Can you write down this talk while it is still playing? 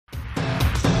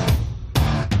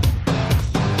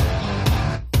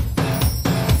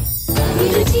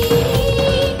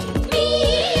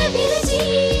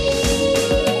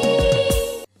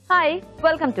Hi,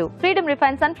 welcome to Freedom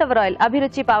Refined Sunflower Oil,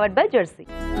 Abhiruchi powered by Jersey.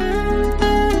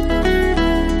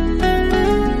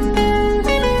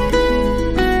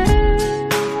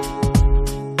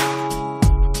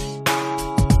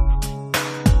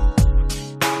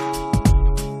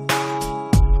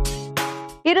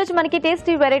 ఈ రోజు మనకి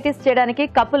tasty varieties చేయడానికి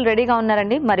couple రెడీగా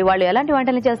ఉన్నారండి. మరి వాళ్ళు ఎలాంటి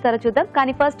వంటలు చేస్తారో చూద్దాం.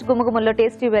 కానీ ఫస్ట్ గుమ్మగుమ్మల్లో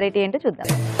టేస్టీ వెరైటీ ఏంటో చూద్దాం.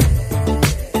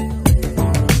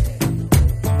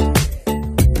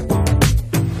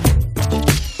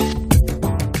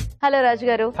 హలో రాజు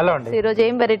గారు. హలో అండి. ఈ రోజు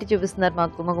ఏం వెరైటీ చూపిస్తున్నారు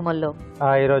మాకు గుమ్మగుమ్మల్లో?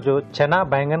 ఈ రోజు చనా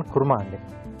బైంగన్ కుర్మా అండి.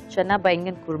 చనా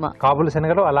బైంగన్ కుర్మా, కాబూలి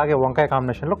శనగలు అలాగే వంకాయ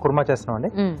కాంబినేషన్ లో కుర్మా చేస్తున్నాం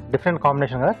అండి. డిఫరెంట్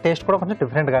కాంబినేషన్ కదా, టేస్ట్ కూడా కొంచెం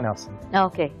డిఫరెంట్ గానే వస్తుంది.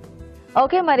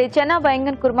 ఓకే మరి చనా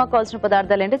బైంగన్ కుర్మా కావాల్సిన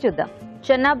పదార్థాలు ఏంటో చూద్దాం.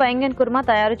 చనా బైంగన్ కుర్మా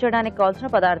తయారు చేయడానికి కావాల్సిన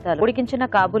పదార్థాలు: ఉడికించిన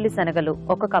కాబూలి శనగలు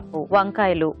 1 కప్పు,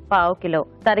 వంకాయలు 1/2 కిలో,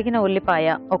 తరిగిన ఉల్లిపాయ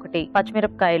 1,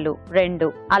 పచ్చిమిరపకాయలు 2,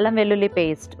 అల్లం వెల్లుల్లి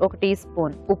పేస్ట్ 1 టీ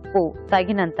స్పూన్, ఉప్పు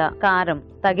తగినంత, కారం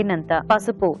తగినంత,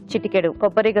 పసుపు చిటికెడు,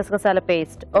 కొబ్బరి గసగసాల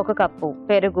పేస్ట్ 1 కప్పు,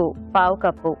 పెరుగు 1/2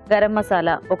 cup, garam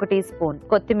masala 1 tea spoon,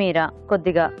 కొత్తిమీర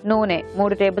కొద్దిగా, నూనె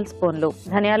 3 టేబుల్ స్పూన్లు,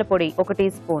 ధనియాల పొడి 1 టీ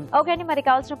స్పూన్. ఓకే అండి, మరి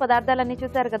కావాల్సిన పదార్థాలన్నీ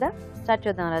చూసారు కదా, స్టార్ట్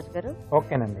చేద్దాం రాజు గారు.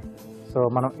 ఓకేనండి. సో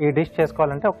మనం ఈ డిష్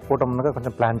చేసుకోవాలంటే ఒక పూట ముందుగా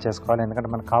కొంచెం ప్లాన్ చేసుకోవాలి. ఎందుకంటే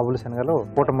మన కాబూలి శనగలు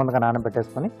పూట ముందుగా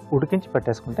నానబెట్టేసుకొని ఉడికించి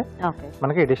పెట్టేసుకుంటే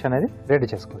మనకి ఈ డిష్ అనేది రెడీ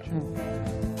చేసుకోవచ్చు.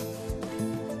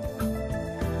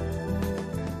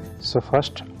 సో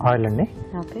ఫస్ట్ ఆయిల్ అండి.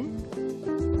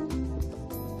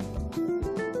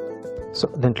 సో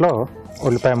దీంట్లో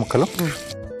ఉల్లిపాయ ముక్కలు,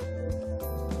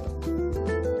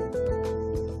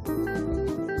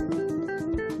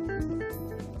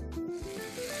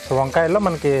 వంకాయల్లో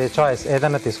మనకి చాయిస్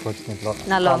ఏదైనా తీసుకోవచ్చు. దీంట్లో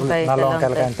నల్ల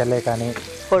వంకాయలు కానీ, తెల్లవి కానీ,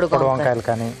 పొడి వంకాయలు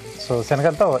కానీ, సో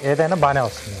శనగలతో ఏదైనా బాగానే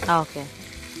వస్తుంది. ఓకే.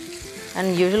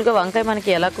 అండ్ యూజువల్గా వంకాయ మనకి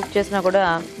ఎలా కుక్ చేసినా కూడా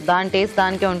దాని టేస్ట్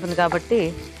దానికే ఉంటుంది కాబట్టి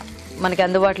మనకి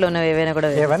అందుబాటులో ఉన్నవి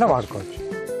ఏవైనా వాడుకోవచ్చు.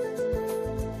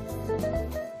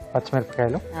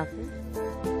 పచ్చిమిరపకాయలు,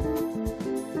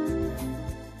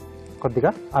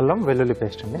 కొద్దిగా అల్లం వెల్లుల్లి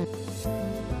పేస్ట్ అండి.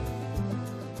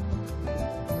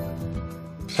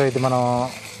 సో ఇది మనం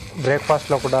బ్రేక్ఫాస్ట్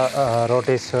లో కూడా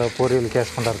రోటీస్ పూరీలు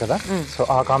చేసుకుంటారు కదా, సో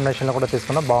ఆ కాంబినేషన్ లో కూడా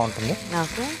తీసుకున్నా బాగుంటుంది.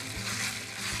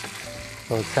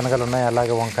 సో శనగలు ఉన్నాయి,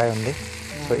 అలాగే వంకాయ ఉంది.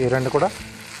 సో ఈ రెండు కూడా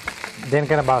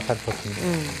దేనికైనా బాగా సరిపోతుంది.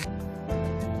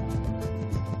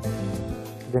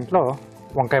 దీంట్లో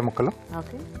వంకాయ ముక్కలు,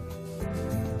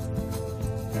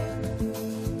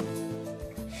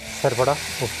 సరిపడా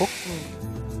ఉప్పు,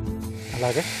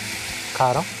 అలాగే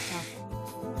కారం,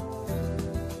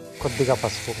 కొద్దిగా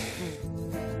పసుపు.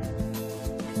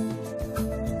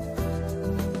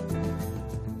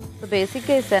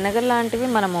 బేసిక్గా శనగలు లాంటివి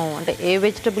మనము అంటే ఏ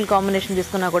వెజిటబుల్ కాంబినేషన్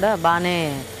తీసుకున్నా కూడా బాగానే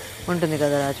ఉంటుంది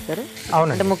కదా రాజు గారు.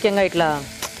 అంటే ముఖ్యంగా ఇట్లా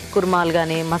కుర్మాలు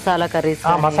కానీ, మసాలా కర్రీస్,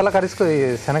 మసాలా కర్రీస్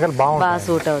శనగలు బాగా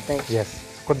సూట్ అవుతాయి.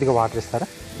 కొద్దిగా వాటర్ ఇస్తారా?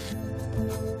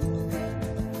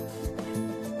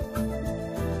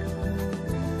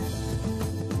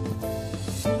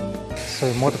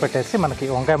 సో మూత పెట్టేసి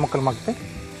మనకి వంకాయ ముక్కలు మగ్గితే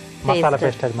మసాలా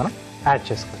పేస్ట్ అది మనం యాడ్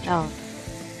చేసుకోవచ్చు.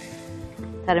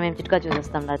 సరే, మేము చిట్కా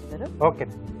చూసేస్తాం రాజు గారు.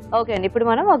 ఓకే అండి, ఇప్పుడు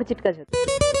మనం ఒక చిట్కా చూద్దాం.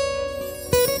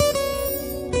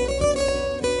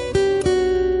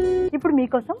 ఇప్పుడు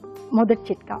మీకోసం మొదటి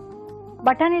చిట్కా.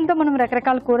 బఠానీలతో మనం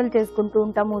రకరకాల కూరలు చేసుకుంటూ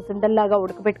ఉంటాము, సుందల్లాగా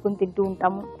ఉడకబెట్టుకుని తింటూ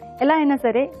ఉంటాము. ఎలా అయినా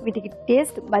సరే వీటికి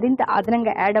టేస్ట్ మరింత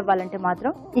అదనంగా యాడ్ అవ్వాలంటే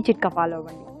మాత్రం ఈ చిట్కా ఫాలో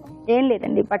అవ్వండి. ఏం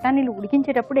లేదండి, బఠానీలు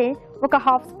ఉడికించేటప్పుడే ఒక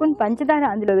 1/2 స్పూన్ పంచదార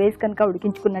అందులో వేసి కనుక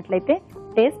ఉడికించుకున్నట్లయితే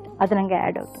టేస్ట్ అదనంగా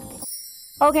యాడ్ అవుతుంది.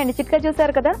 ఓకే అండి, చిట్కా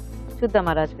చూసారు కదా,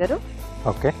 చూద్దామా రాజు గారు?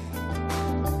 ఓకే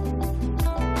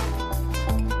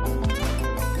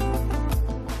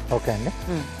అండి.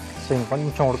 సో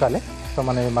ఇంకొంచెం ఉడకాలి. సో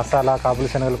మన మసాలా కాబూలి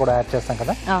శనగలు కూడా యాడ్ చేస్తాం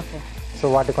కదా, సో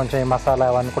వాటి కొంచెం ఈ మసాలా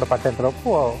అవన్నీ కూడా పట్టేంతలోపు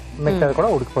మిగతాది కూడా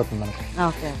ఉడికిపోతుంది మనకి.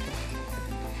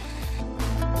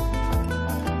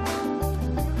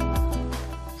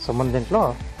 సో ముందు దీంట్లో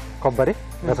కొబ్బరి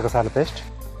గసగసాల పేస్ట్.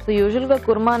 సో యూజువల్గా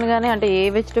కుర్మా అనగానే అంటే ఏ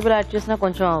వెజిటబుల్ యాడ్ చేసినా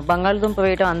కొంచెం బంగాళదుంప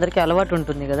వేయడం అందరికీ అలవాటు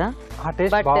ఉంటుంది కదా,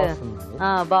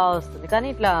 బాగా వస్తుంది. కానీ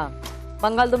ఇట్లా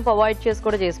బంగాళదుంప అవాయిడ్ చేసి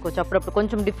కూడా చేసుకోవచ్చు అప్పుడప్పుడు,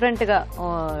 కొంచెం డిఫరెంట్ గా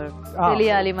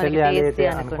తెలియాలి మనకి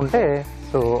అనుకుంటే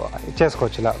సో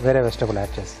చేసుకోవచ్చు ఇలా వేరే వెజిటబుల్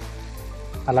యాడ్ చేసి.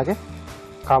 అలాగే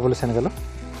కాబూలి శనగలు,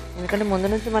 ఎందుకంటే ముందు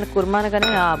నుంచి మన కుర్మాన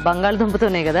కానీ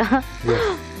బంగాళదుంపతోనే కదా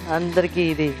అందరికి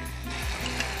ఇది.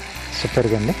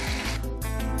 పెరుగండి,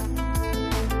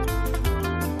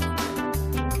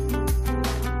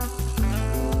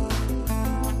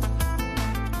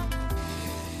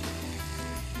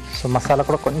 సో మసాలా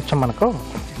కూడా కొంచెం మనకు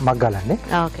మగ్గాలండి.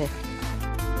 ఓకే.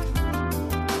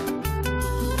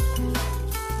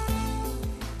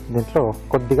 దీంట్లో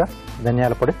కొద్దిగా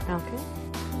ధనియాల పొడి,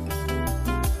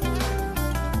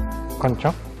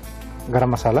 కొంచెం గరం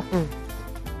మసాలా.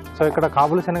 సో ఇక్కడ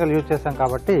కాబూలి శనగలు యూజ్ చేస్తాం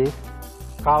కాబట్టి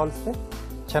కావాల్సి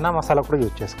చనా మసాలా కూడా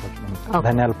యూజ్ చేసుకోవచ్చు.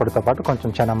 ధనియాల పొడితో పాటు కొంచెం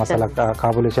చనా మసాలా,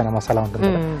 కాబూలి చనా మసాలా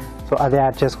ఉంటుంది. సో అది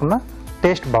యాడ్ చేసుకున్న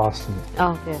టేస్ట్ బాగా వస్తుంది.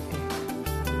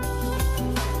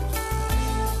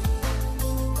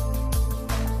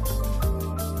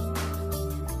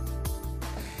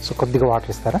 సో కొద్దిగా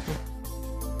వాటర్ ఇస్తారా?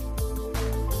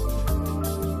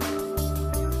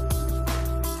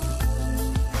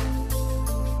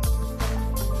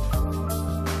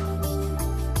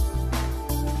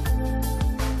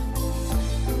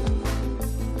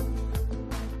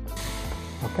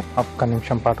 ఓకే, ఒక్క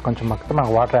నిమిషం పాటు కొంచెం మగ్గితే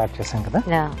మనకు వాటర్ యాడ్ చేసాం కదా,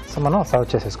 సో మనం సర్వ్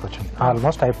చేసేసుకోవచ్చు.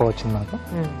 ఆల్మోస్ట్ అయిపోవచ్చింది మనకు.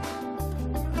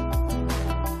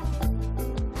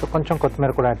 సో కొంచెం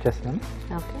కొత్తిమీర కూడా యాడ్ చేస్తున్నాను.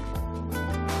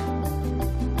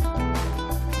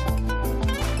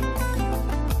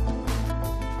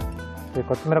 ఈ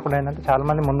కొత్తిమీర కూడా ఏంటంటే చాలా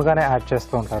మంది ముందుగానే యాడ్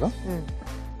చేస్తూ ఉంటారు.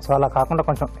 సో అలా కాకుండా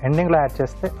కొంచెం ఎండింగ్లో యాడ్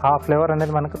చేస్తే ఆ ఫ్లేవర్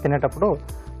అనేది మనకు తినేటప్పుడు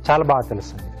చాలా బాగా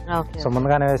తెలుస్తుంది. సో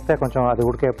ముందుగానే వేస్తే కొంచెం అది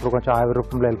ఉడికేప్పుడు కొంచెం ఆవిరి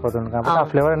రూపంలో వెళ్ళిపోతుంది కాబట్టి ఆ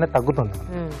ఫ్లేవర్ అనేది తగ్గుతుంది.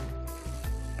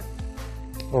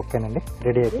 ఓకేనండి,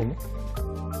 రెడీ అయిపోయింది.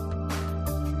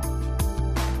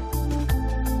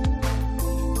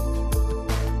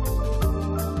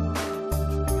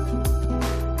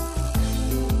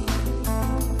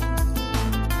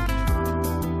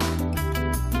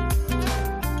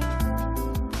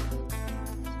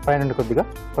 పైన కొద్దిగా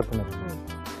కొత్తిమీర,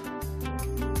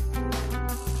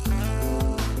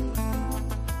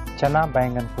 చనా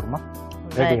బైంగన్ కుర్మా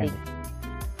రెడీ అండి.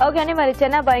 ఓకే అండి, మరి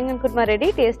చనా బైంగన్ కుర్మా రెడీ.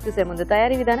 టేస్ట్ చూసే ముందు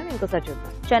తయారీ విధానం ఇంకోసారి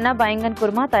చూద్దాం. చనా బైంగన్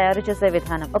కుర్మా తయారు చేసే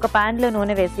విధానం: ఒక పాన్ లో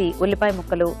నూనె వేసి ఉల్లిపాయ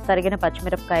ముక్కలు, తరిగిన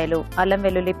పచ్చిమిరపకాయలు, అల్లం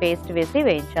వెల్లుల్లి పేస్ట్ వేసి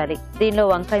వేయించాలి. దీనిలో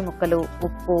వంకాయ ముక్కలు,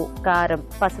 ఉప్పు, కారం,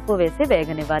 పసుపు వేసి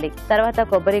వేగనివ్వాలి. తర్వాత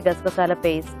కొబ్బరి గసగసాల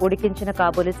పేస్ట్, ఉడికించిన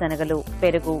కాబూలి శనగలు,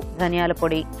 పెరుగు, ధనియాల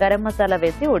పొడి, గరం మసాలా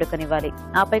వేసి ఉడకనివ్వాలి.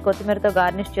 ఆపై కొత్తిమీరతో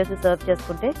గార్నిష్ చేసి సర్వ్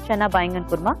చేసుకుంటే చనా బైంగన్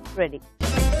కుర్మా రెడీ.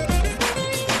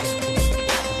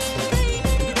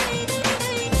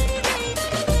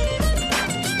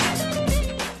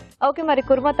 ఓకే, మరి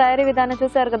కుర్మా తయారీ విధానం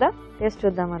చూసారు కదా, టేస్ట్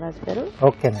చూద్దామా రాజు గారు?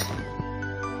 ఓకేనండి.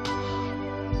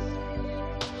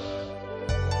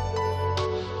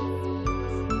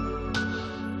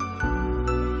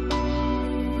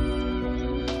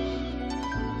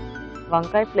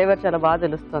 వంకాయ ఫ్లేవర్ చాలా బాగా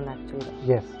తెలుస్తుంది యాక్చువల్గా.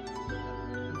 yes,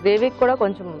 గ్రేవీకి కూడా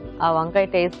కొంచెం ఆ వంకాయ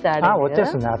టేస్ట్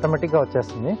వచ్చేస్తుంది, ఆటోమేటిక్ గా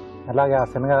వచ్చేస్తుంది. అలాగే ఆ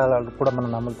శనగలు కూడా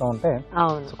మనం నమ్ములుతూ ఉంటే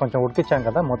కొంచెం ఉడికిచ్చాం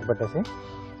కదా మూత పెట్టేసి,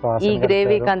 ఈ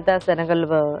గ్రేవీకి అంతా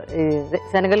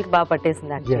శనగలకి బాగా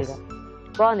పట్టేసింది యాక్చువల్గా.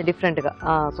 బాగుంది, డిఫరెంట్ గా.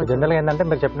 జనరల్ గా ఏంటంటే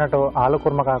మీరు చెప్పినట్టు ఆలు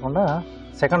కుర్మా కాకుండా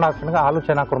సెకండ్ ఆప్షన్ గా ఆలు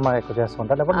చనా కుర్మా ఎక్కువ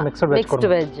చేస్తుంటారు, లేకపోతే మిక్స్డ్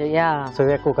వెజ్. సో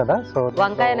ఎక్కువ కదా, సో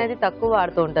వంకాయ అనేది తక్కువ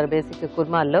వాడుతూ ఉంటారు బేసిక్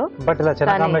కుర్మాల్లో. బట్ ఇలా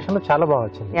చనా కాంబినేషన్ చాలా బాగా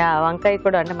వచ్చింది. వంకాయ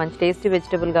కూడా అంటే మంచి టేస్టీ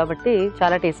వెజిటబుల్ కాబట్టి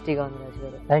చాలా టేస్టీగా ఉంది రాజు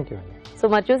గారు. థ్యాంక్ యూ అండి. సో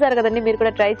మరి చూసారు కదండి, మీరు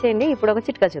కూడా ట్రై చేయండి. ఇప్పుడు ఒక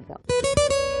చిట్కా చూద్దాం.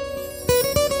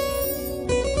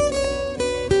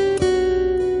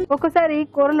 ఒక్కోసారి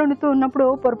కూరలు వండుతూ ఉన్నప్పుడు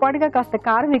పొరపాటుగా కాస్త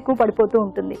కారం ఎక్కువ పడిపోతూ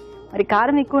ఉంటుంది. మరి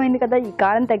కారం ఎక్కువైంది కదా, ఈ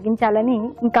కారం తగ్గించాలని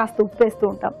ఇంకాస్త ఉప్పు వేస్తూ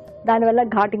ఉంటాం. దానివల్ల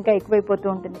ఘాటు ఇంకా ఎక్కువైపోతూ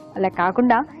ఉంటుంది. అలా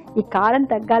కాకుండా ఈ కారం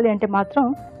తగ్గాలి అంటే మాత్రం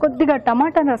కొద్దిగా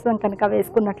టమాటా రసం కనుక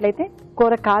వేసుకున్నట్లయితే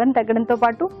కూర కారం తగ్గడంతో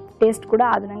పాటు టేస్ట్ కూడా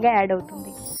అదనంగా యాడ్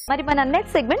అవుతుంది. మరి మన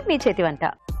నెక్స్ట్ సెగ్మెంట్ మీ చేతి వంట.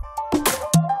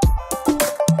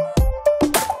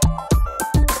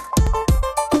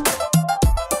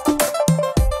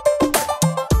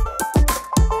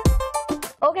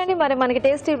 ఓకే అండి, మరి మనకి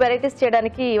టేస్టీ వెరైటీస్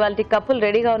చేయడానికి వాళ్ళ కప్పులు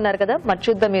రెడీగా ఉన్నారు కదా, మరి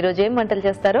చూద్దాం ఈ రోజు ఏం వంటలు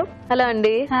చేస్తారు. హలో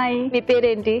అండి. హాయ్, మీ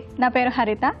పేరేంటి? నా పేరు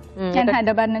హరిత, నేను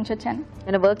హైదరాబాద్ నుంచి వచ్చాను.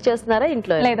 నేను వర్క్ చేస్తున్నారా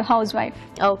ఇంట్లో? లేదు, హౌస్ వైఫ్.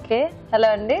 ఓకే, హలో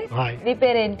అండి. మీ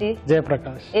పేరేంటి?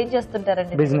 జయప్రకాష్. ఏం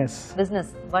చేస్తుంటారండి? బిజినెస్.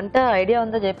 బిజినెస్. వంట ఐడియా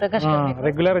ఉందా జయప్రకాష్?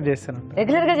 రెగ్యులర్ గా చేస్తాను.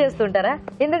 రెగ్యులర్ గా చేస్తుంటారా?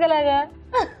 ఎందుకు అలాగా?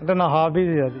 అంటే నా హాబీ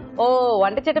అది. ఓ,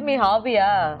 వంట చేయటం మీ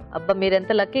హాబీయా? అబ్బా,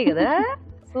 మీరెంత లక్కీ కదా.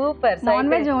 Super.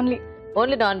 Non veg only.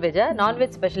 Only non వెజా? Non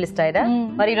veg specialist అయినా?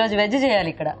 మరి ఈ రోజు వెజ్ చేయాలి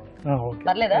ఇక్కడ,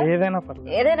 పర్లేదా?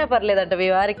 ఏదైనా పర్లేదంట మీ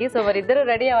వారికి. సో మరి ఇద్దరు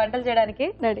రెడీ వంటలు చేయడానికి?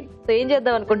 రెడీ. సో ఏం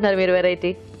చేద్దాం అనుకుంటున్నారు మీరు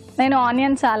వెరైటీ? నేను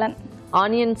onion salan.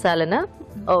 Onion సాలనా?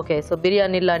 Okay, so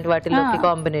biryani లాంటి వాటిలోకి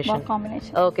కాంబినేషన్.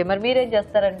 ఓకే, మరి మీరేం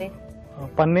చేస్తారండి?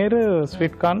 Paneer,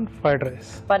 sweet corn, fried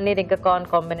rice. Paneer ఇంకా కార్న్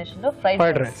కాంబినేషన్ లో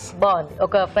ఫ్రైడ్ రైస్. బాగుంది.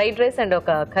 ఒక ఫ్రైడ్ రైస్ అండ్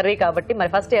ఒక కర్రీ కాబట్టి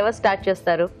మరి ఫస్ట్ ఎవరు స్టార్ట్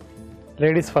చేస్తారు?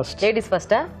 Ladies first. లేడీస్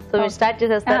ఫస్టా? సో మీరు స్టార్ట్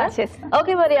చేసేస్తారా? చేస్తాం.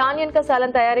 ఓకే, మరి ఆనియన్ కా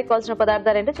సాలన్ తయారీకి కావాల్సిన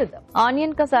పదార్థాలు ఏంటో చూద్దాం.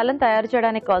 ఆనియన్ కా సాలన్ తయారు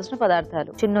చేయడానికి కావాల్సిన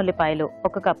పదార్థాలు: చిన్నుల్లిపాయలు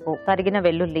 1 కప్పు, తరిగిన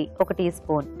వెల్లుల్లి 1 టీ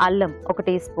స్పూన్, అల్లం 1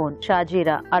 టీ స్పూన్,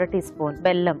 షాజీరా 1/2 టీ స్పూన్,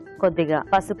 బెల్లం కొద్దిగా,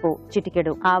 పసుపు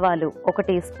చిటికెడు, ఆవాలు 1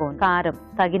 టీ స్పూన్, కారం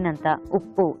తగినంత,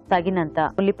 ఉప్పు తగినంత,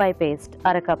 ఉల్లిపాయ పేస్ట్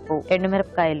 1/2 కప్పు,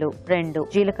 ఎండుమిరపకాయలు 2,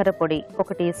 జీలకర్ర పొడి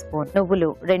 1 టీ స్పూన్, నువ్వులు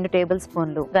 2 టేబుల్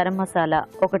స్పూన్లు, గరం మసాలా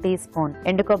 1 టీ స్పూన్,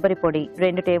 ఎండు కొబ్బరి పొడి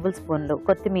 2 టేబుల్ స్పూన్లు,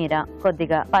 కొత్తిమీర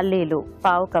కొద్దిగా, పల్లీలు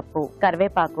 1/2 కప్పు,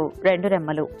 కరివేపాకు 2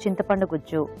 రెమ్మలు, చింతపండు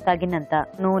గుజ్జు తగినంత,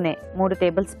 నూనె 3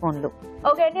 టేబుల్ స్పూన్లు.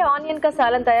 ఓకే అండి, ఆనియన్ కా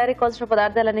సాలన్ తయారీ కావాల్సిన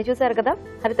పదార్థాలన్నీ చూసారు కదా.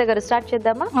 హరిత గారు స్టార్ట్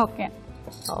చేద్దామా? ఓకే.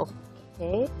 ఓకే,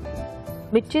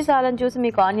 మిర్చి సాలన్ చూసి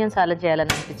మీకు ఆనియన్ సాలన్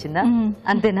చేయాలని అనిపించిందా?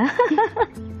 అంతేనా?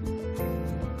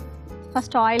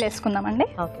 ఫస్ట్ ఆయిల్ వేసుకుందామండి.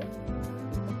 ఓకే,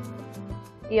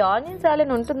 ఈ ఆనియన్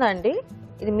సాలన్ ఉంటుందా అండి?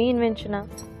 ఇది మీ ఇన్వెన్షనా?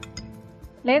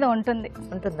 లేదు, ఉంటుంది.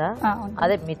 ఉంటుందా? ఉంటుంది.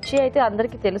 అదే మిర్చి అయితే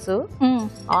అందరికి తెలుసు,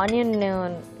 ఆనియన్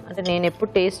అంటే నేను ఎప్పుడు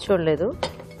టేస్ట్ చూడలేదు.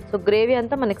 సో గ్రేవీ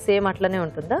అంతా మనకి సేమ్ అట్లనే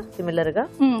ఉంటుందా? సిమిలర్ గా?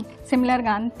 సిమిలర్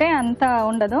గా అంటే అంత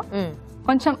ఉండదు,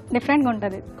 కొంచెం డిఫరెంట్ గా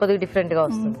ఉంటది. కొద్దిగా డిఫరెంట్ గా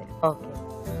వస్తుంది. ఓకే,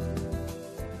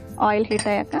 ఆయిల్ హీట్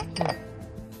అయ్యాక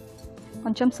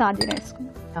కొంచెం సాజీరా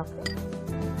వేసుకుందాం. ఓకే,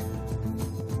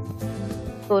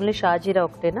 ఓన్లీ షాజీరా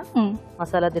ఒకటేనా?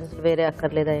 మసాలా దినుసులు వేరే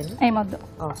అక్కర్లేదా? ఏమొద్దు.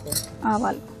 ఓకే,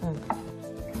 ఆవాలు,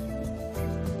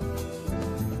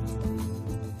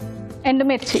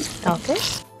 ఎండుమిర్చి, ఓకే,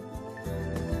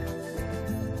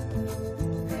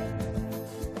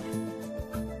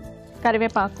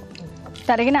 కరివేపాకు,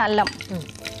 తరిగిన అల్లం,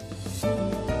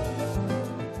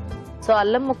 సో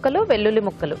అల్లం ముక్కలు వెల్లుల్లి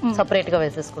ముక్కలు సపరేట్ గా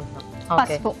వేసేసుకుంటున్నాం. ఓకే,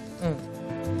 పసుపు.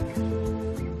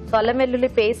 సో అల్లం వెల్లుల్లి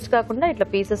పేస్ట్ కాకుండా ఇట్లా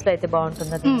పీసెస్ లో అయితే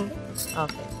బాగుంటుంది.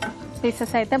 ఓకే,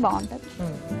 పీసెస్ అయితే బాగుంటుంది.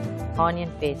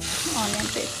 ఆనియన్ పేస్ట్,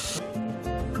 ఆనియన్ పేస్ట్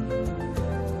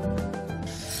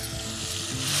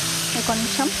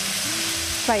కొంచెం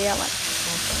ఫ్రై అవ్వాలి.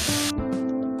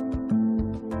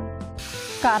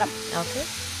 కారం. ఓకే,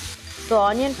 సో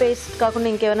ఆనియన్ పేస్ట్ కాకుండా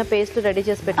ఇంకేమైనా పేస్ట్ రెడీ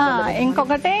చేసి పెట్టుకోవాలి?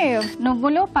 ఇంకొకటి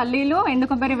నువ్వులు, పల్లీలు, ఎండు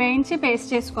కొబ్బరి వేయించి పేస్ట్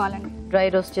చేసుకోవాలండి. డ్రై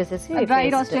రోస్ట్ చేసేసి డ్రై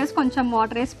రోస్ట్ చేసి కొంచెం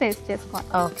వాటర్ వేసి పేస్ట్ చేసుకోవాలి.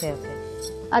 ఓకే, ఓకే,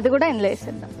 అది కూడా ఇందులో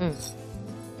వేసేద్దాం.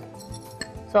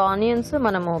 సో ఆనియన్స్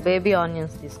మనము బేబీ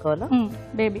ఆనియన్స్ తీసుకోవాలా?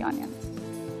 Baby onions.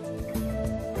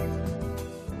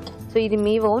 సో ఇది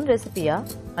మీ ఓన్ రెసిపీయా?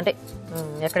 అంటే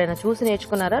ఎక్కడైనా చూసి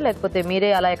నేర్చుకున్నారా, లేకపోతే మీరే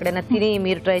అలా ఎక్కడైనా తిని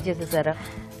మీరు ట్రై చేసేసారా?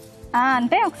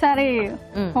 అంటే ఒకసారి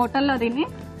హోటల్లో తిని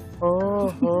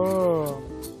ఓహో,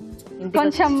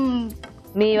 కొంచెం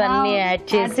మీవన్నీ యాడ్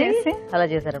చేసి అలా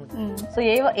చేశారు. సో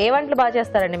ఏ వంటలు బాగా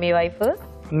చేస్తారండి మీ వైఫ్?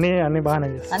 అన్ని బాగానే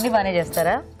చేస్తారు. అన్ని బాగానే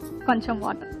చేస్తారా? కొంచెం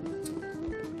వాటర్.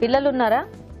 పిల్లలు ఉన్నారా?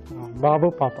 బాబు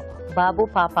పాప. బాబు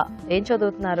పాప ఏం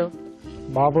చదువుతున్నారు?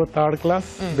 బాబు 3rd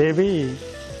class, baby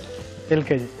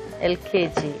LKG.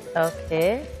 LKG. Okay,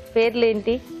 పేర్లు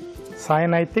ఏంటి? సాయి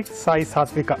నైతిక్, సాయి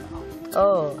సాత్విక. ఓ,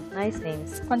 నైస్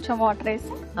నేమ్స్. కొంచెం వాటర్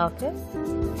వేసి ఓకే,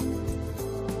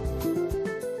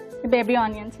 బేబీ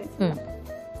ఆనియన్స్ వేసి.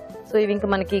 సో ఇవి ఇంకా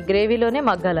మనకి గ్రేవీలోనే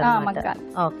మగ్గాలి. మగ్గాలి.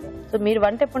 ఓకే, సో మీరు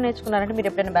వంట ఎప్పుడు నేర్చుకున్నారంటే మీరు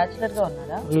ఎప్పుడైనా బ్యాచులర్ గా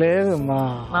ఉన్నారా? లేదు,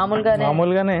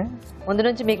 మామూలుగానే ముందు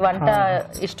నుంచి మీకు వంట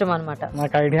ఇష్టం అన్నమాట?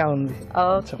 నాకు ఐడియా ఉంది.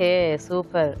 Okay,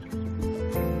 super.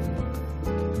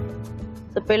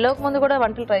 సో పెళ్ళోక ముందు కూడా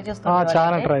వంటలు ట్రై చేస్తున్నారు?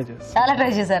 చాలా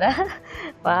ట్రై చేశారా?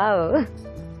 వావ్.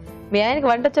 మీ ఆయనకి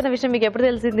వంట వచ్చిన విషయం మీకు ఎప్పుడు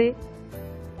తెలిసింది?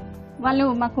 వాళ్ళు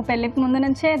మాకు పెళ్లికి ముందు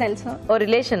నుంచే తెలుసు. ఓ,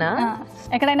 రిలేషనా?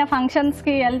 ఎక్కడైనా ఫంక్షన్స్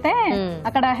కి వెళ్తే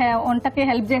అక్కడ వంటకి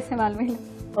హెల్ప్ చేసేవాళ్ళు వీళ్ళు.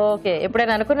 ఓకే,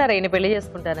 ఎప్పుడైనా అనుకున్నారా ఈయన పెళ్లి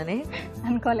చేసుకుంటానని?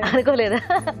 అనుకోలేదా?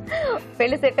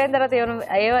 పెళ్లి సెట్ అయిన తర్వాత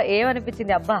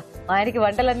ఏమనిపించింది? అబ్బా, ఆయనకి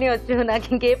వంటలన్నీ వచ్చు, నాకు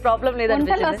ఇంకే ప్రాబ్లం లేదు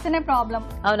వస్తేనే ప్రాబ్లం.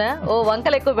 అవునా? ఓ,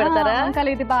 వంకలు ఎక్కువ పెడతారా?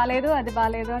 వంకలు ఇది బాలేదు అది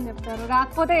బాలేదు అని చెప్తారు.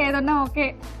 రాకపోతే ఏదన్నా ఓకే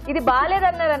ఇది బాలేదు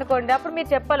అన్నారు అనుకోండి, అప్పుడు మీరు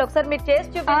చెప్పాలి ఒకసారి మీరు చేసి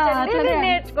చూపించండి,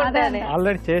 నేర్చుకుంటాను.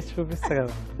 ఆల్రెడీ చేసి చూపిస్తా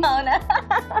కదా. అవునా?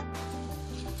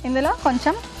 ఇందులో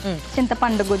కొంచెం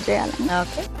చింతపండు గుజ్జు చేయాలి.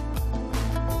 ఓకే,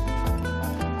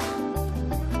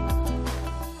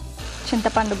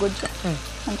 చింతపండు గుజ్జు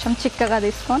కొంచెం చిక్కగా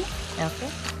తీసుకొని. ఓకే,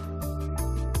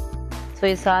 సో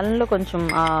ఈ సాలంలో కొంచెం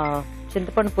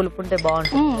చింతపండు పులుపు ఉంటే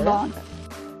బాగుంటుంది. బాగుంటుంది.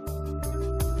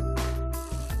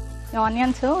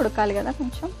 ఆనియన్స్ ఉడకాలి కదా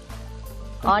కొంచెం.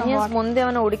 ఆనియన్స్ ముందు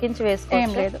ఏమైనా ఉడికించి వేసుకో?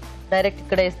 ఏం లేదు, డైరెక్ట్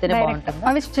ఇక్కడ వేస్తేనే బాగుంటుంది.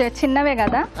 అవి చిన్నవే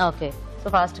కదా. ఓకే, సో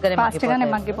ఫాస్ట్ గానే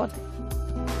మగ్గిపోతాయి.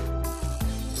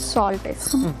 సాల్ట్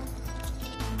వేసుకుని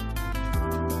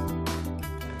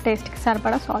టేస్ట్ కి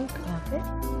సరిపడా సాల్ట్.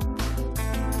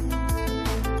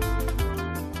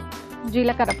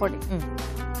 జీలకర్ర పొడి.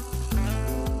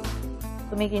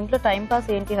 మీకు ఇంట్లో టైం పాస్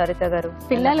ఏంటి హరిత గారు?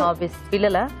 పిల్లలు.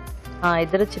 పిల్లలా?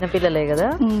 ఇద్దరు చిన్నపిల్లలే కదా,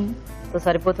 సో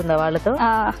సరిపోతుందా వాళ్ళతో?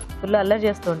 ఫుల్ అల్లరి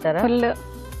చేస్తూ ఉంటారా? ఫుల్.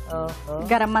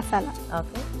 గరం మసాలా,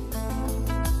 ఓకే,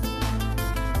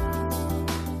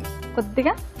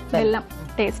 కొద్దిగా బెల్లం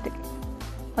టేస్ట్కి,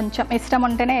 కొంచెం ఇష్టం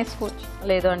ఉంటేనే వేసుకోవచ్చు,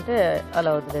 లేదు అంటే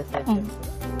అలా వదిలేసారు.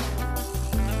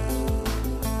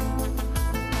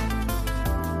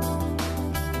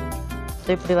 సో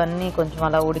ఇప్పుడు ఇవన్నీ కొంచెం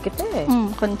అలా ఉడికితే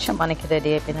కొంచెం మనకి రెడీ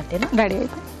అయిపోయినట్టేనా? రెడీ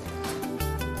అయిపోయి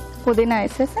పుదీనా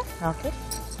వేసేసి ఓకే,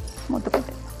 మూత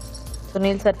పెట్టేసి. సో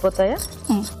నీళ్ళు సరిపోతాయా?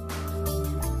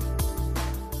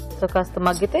 సో కాస్త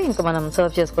మగ్గితే ఇంకా మనం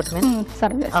సర్వ్ చేసుకోవటమే.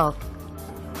 సర్వ్ చేసి ఓకే,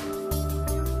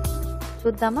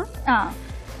 చూద్దామా?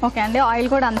 ఓకే అండి, ఆయిల్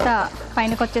కూడా అంతా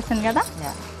పైనకి వచ్చేసింది కదా,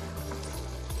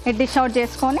 డిష్ అవుట్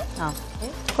చేసుకొని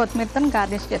కొత్తిమీరతో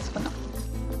గార్నిష్ చేసుకుందాం.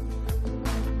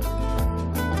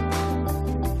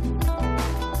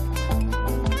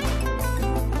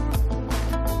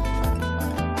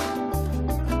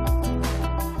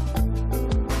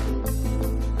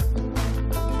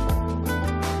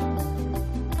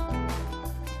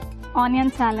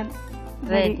 Onion salan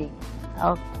ready.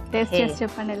 టేస్ట్ చేసి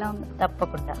చెప్పండి ఎలా ఉంది.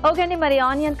 తప్పకుండా. ఓకే అండి, మరి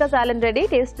ఆనియన్ కా సాలన్ రెడీ.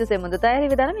 టేస్ట్ చూసే ముందు తయారీ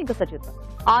విధానం ఇంకోసారి చూద్దాం.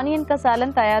 ఆనియన్ కా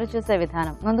సాలన్ తయారు చేసే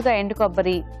విధానం: ముందుగా ఎండు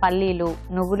కొబ్బరి, పల్లీలు,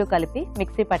 నువ్వులు కలిపి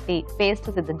మిక్సీ పట్టి పేస్ట్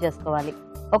సిద్ధం చేసుకోవాలి.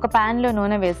 ఒక పాన్ లో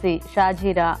నూనె వేసి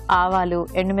షాజీరా, ఆవాలు,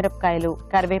 ఎండుమిరపకాయలు,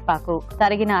 కరివేపాకు,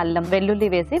 తరిగిన అల్లం, వెల్లుల్లి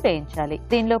వేసి వేయించాలి.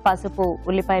 దీనిలో పసుపు,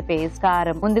 ఉల్లిపాయ పేస్ట్,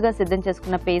 కారం, ముందుగా సిద్ధం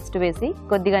చేసుకున్న పేస్ట్ వేసి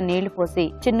కొద్దిగా నీళ్లు పోసి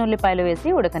చిన్న ఉల్లిపాయలు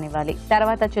వేసి ఉడకనివ్వాలి.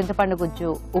 తర్వాత చింతపండు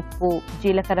గుజ్జు, ఉప్పు,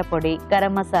 జీలకర్ర పొడి,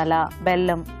 గరం మసాలా,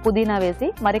 బెల్లం, పుదీనా వేసి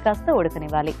మరి కాస్త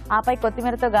ఉడకనివ్వాలి. ఆపై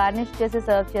కొత్తిమీరతో గార్నిష్ చేసి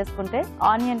సర్వ్ చేసుకుంటే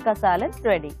ఆనియన్ కా సాలన్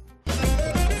రెడీ.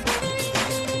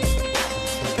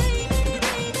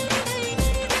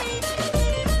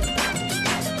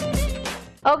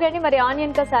 ఓకే అండి, మరి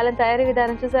ఆనియన్ కా సాలన్ తయారీ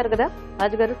విధానం చూసారు కదా.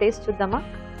 రాజు గారు టేస్ట్ చూద్దామా?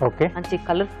 ఓకే, మంచి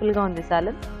కలర్ఫుల్ గా ఉంది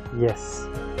సాలన్. ఎస్,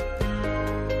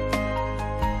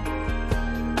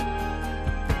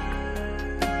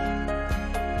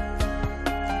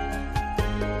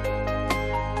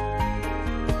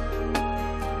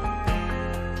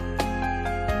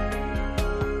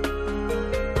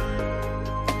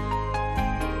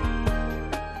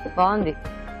 బాగుంది,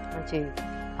 మంచి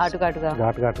ఘాటుగా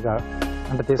ఘాటుగా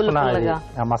అంటే తీసుకున్న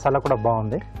ఆ మసాలా కూడా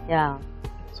బాగుంది. యా,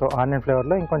 సో ఆనియన్ ఫ్లేవర్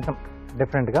లో ఇంకొంచెం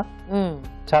డిఫరెంట్ గా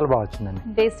చాలా బాగా వచ్చిందండి.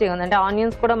 టేస్టీగా ఉంది. అంటే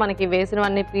ఆనియన్స్ కూడా మనకి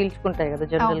వేసినవన్నీ పీల్చుకుంటాయి కదా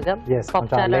జనరల్ గా,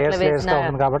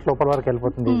 కాబట్టి లోపల వరకు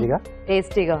వెళ్ళిపోతుంది ఈజీగా.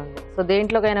 టేస్టీగా ఉంది. సో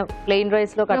దేంట్లోకైనా ప్లెయిన్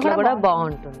రైస్ లో అట్లా కూడా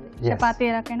బాగుంటుంది,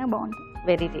 చపాతీ రకైనా బాగుంటుంది,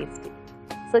 వెరీ టేస్టీ.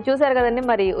 సో చూసారు కదండి,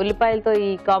 మరి ఉల్లిపాయలతో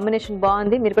ఈ కాంబినేషన్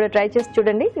బాగుంది. మీరు కూడా ట్రై చేసి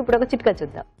చూడండి. ఇప్పుడు ఒక చిట్కా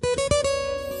చూద్దాం.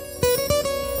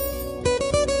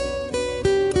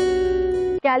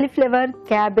 క్యాలీఫ్లవర్,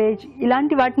 క్యాబేజ్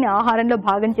ఇలాంటి వాటిని ఆహారంలో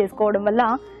భాగం చేసుకోవడం వల్ల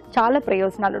చాలా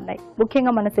ప్రయోజనాలు ఉన్నాయి.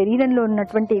 ముఖ్యంగా మన శరీరంలో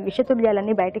ఉన్నటువంటి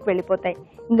విషతుల్యాలన్నీ బయటకు వెళ్ళిపోతాయి.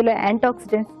 ఇందులో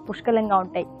యాంటాక్సిడెంట్స్ పుష్కలంగా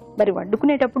ఉంటాయి. మరి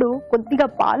వండుకునేటప్పుడు కొద్దిగా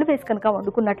పాలు వేసి కనుక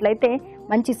వండుకున్నట్లయితే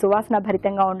మంచి సువాసన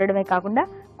భరితంగా ఉండడమే కాకుండా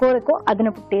కూరకు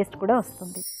అదనపు టేస్ట్ కూడా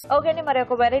వస్తుంది. ఓకే అండి, మరి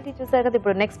ఒక వెరైటీ చూసారు కదా,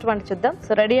 ఇప్పుడు నెక్స్ట్ వంట చూద్దాం.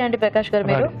 సో రెడీ అండి ప్రకాష్ గారు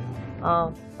మీరు?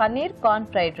 పన్నీర్ కార్న్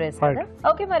ఫ్రైడ్ రైస్ కదా.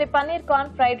 ఓకే, మరి పన్నీర్ కార్న్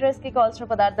ఫ్రైడ్ రైస్ కి కావాల్సిన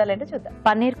పదార్థాలు ఏంటో చూద్దాం.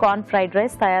 పన్నీర్ కార్న్ ఫ్రైడ్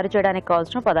రైస్ తయారు చేయడానికి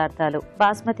కావాల్సిన పదార్థాలు: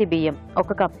 బాస్మతి బియ్యం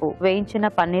 1 కప్పు, వేయించిన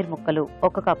పన్నీర్ ముక్కలు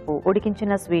 1 కప్పు,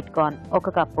 ఉడికించిన స్వీట్ కార్న్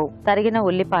 1 కప్పు, తరిగిన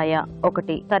ఉల్లిపాయ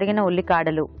 1, తరిగిన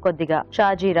ఉల్లికాడలు కొద్దిగా,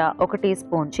 షాజీరా 1 tea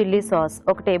spoon, chilli sauce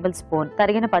 1 table spoon,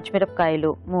 తరిగిన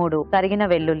పచ్చిమిరపకాయలు 3, తరిగిన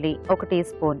వెల్లుల్లి 1 టీ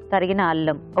స్పూన్, తరిగిన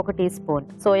అల్లం 1 tea spoon,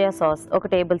 soya sauce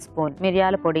 1 table spoon,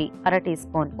 మిరియాల పొడి 1/2 టీ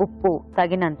స్పూన్, ఉప్పు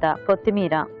తగినంత,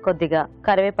 కొత్తిమీర కొద్దిగా,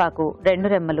 కరివేపాకు 2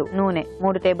 రెమ్మలు, నూనె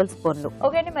 3 టేబుల్ స్పూన్లు.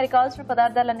 ఓకే అండి, మరి కావాల్సిన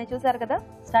పదార్థాలన్నీ చూసారు కదా.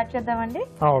 స్టార్ట్ చేద్దామండి.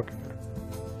 ఓకే,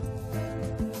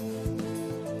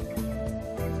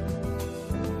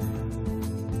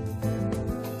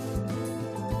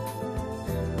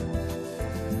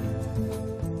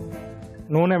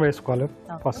 నూనె వేసుకోవాలి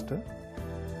ఫస్ట్.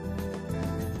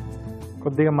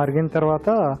 కొద్దిగా మరిగిన తర్వాత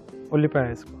ఉల్లిపాయ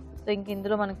వేసుకోవాలి. సో ఇంక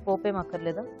ఇందులో మనకి పోపేం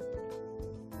అక్కర్లేదా?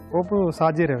 పోపు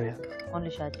సాజీరా వేయాలి.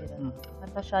 ఓన్లీ షాజీరా.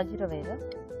 మరి షాజీరా వేయరా?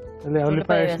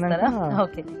 ఉల్లిపాయ వేసినాక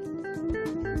ఓకే,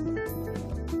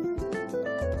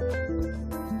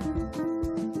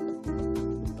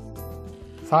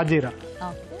 సాజీరా,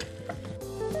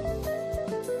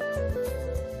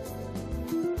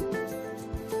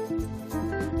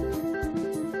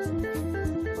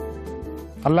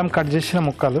 అల్లం కట్ చేసిన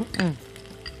ముక్కలు.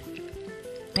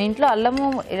 మీ ఇంట్లో అల్లము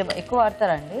ఎక్కువ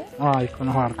వాడతారా అండి?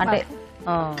 అంటే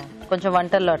కొంచెం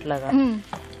వంటల్లో అట్లాగా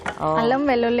అల్లం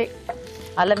వెల్లుల్లి,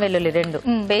 అల్లం వెల్లుల్లి 2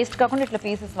 పేస్ట్ కాకుండా ఇట్లా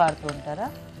పీసెస్ వాడుతూ ఉంటారా?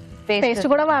 పేస్ట్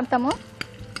కూడా వాడతాము.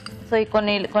 సో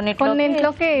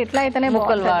కొన్నింట్లోకి ఇట్లా అయితేనే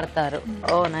ముక్కలు వాడతారు.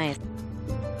 ఓ నైస్.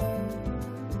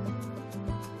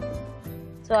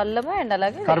 సో అల్లము అండ్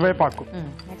అలాగే కరివేపాకు.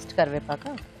 నెక్స్ట్ కరివేపాకు.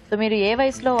 సో మీరు ఏ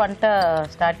వయసులో వంట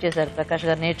స్టార్ట్ చేశారు ప్రకాష్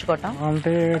గారు నేర్చుకోవటం?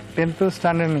 అంటే 10th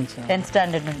స్టాండర్డ్ నుంచి. 10th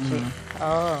స్టాండర్డ్ నుంచి.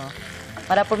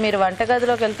 మరి అప్పుడు మీరు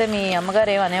వంటగదిలోకి వెళ్తే మీ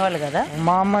అమ్మగారు ఏమి అనేవాళ్ళు కదా?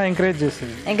 మా అమ్మ ఎంకరేజ్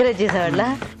చేసేది. ఎంకరేజ్ చేసేవాళ్ళ?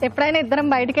 ఎప్పుడైనా ఇద్దరం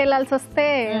బయటికి వెళ్ళాల్సి వస్తే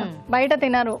బయట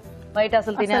తినరు. బయట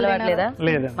అసలు తినే అలవాటు లేదా?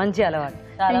 లేదు. మంచి అలవాటు.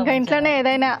 ఇంకా ఇంట్లోనే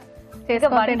ఏదైనా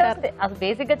అసలు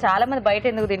బేసిక్ గా చాలా మంది బయట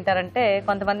ఎందుకు తింటారంటే,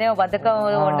 కొంతమంది ఏమో బద్ధకం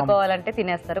వండుకోవాలంటే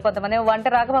తినేస్తారు, కొంతమంది ఏమో వంట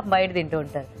రాక పాపం బయట తింటూ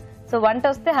ఉంటారు. సో వంట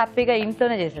వస్తే హ్యాపీగా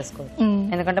ఇంట్లోనే చేసేసుకోవచ్చు,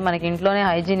 ఎందుకంటే మనకి ఇంట్లోనే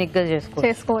హైజీనిక్ గా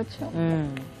చేసుకోవచ్చు.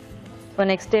 సో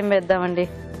నెక్స్ట్ ఏం వేద్దామండి?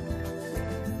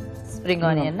 స్ప్రింగ్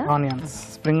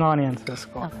స్ప్రింగ్ ఆనియన్స్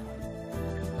వేసుకోవాలి.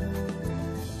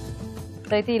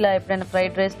 సో అయితే ఇలా ఎప్పుడైనా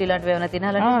ఫ్రైడ్ రైస్ ఇలాంటివి ఏమైనా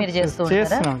తినాలంటే మీరు చేస్తూ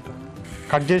ఉంటారా?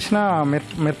 కట్ చేసిన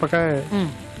మిరపకాయ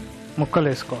ముక్కలు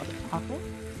వేసుకోవాలి.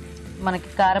 మనకి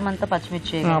కారం అంతా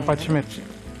పచ్చిమిర్చి,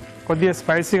 కొద్దిగా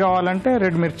స్పైసీ కావాలంటే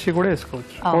రెడ్ మిర్చి కూడా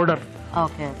వేసుకోవచ్చు powder.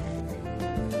 Okay.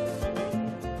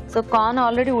 So corn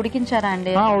already ఉడికించారా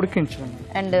అండి? ఉడికించాను.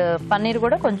 అండ్ పన్నీర్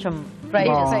కూడా కొంచెం ఫ్రై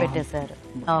చేసి పెట్టేశారు.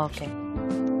 ఓకే.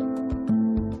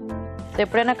 సో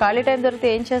ఎప్పుడైనా ఖాళీ టైం దొరికితే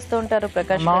ఏం చేస్తూ ఉంటారు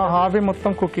ప్రకాష్? మా హాబీ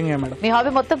మొత్తం కుకింగ్. మీ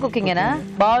హాబీ మొత్తం కుకింగేనా?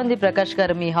 బాగుంది ప్రకాష్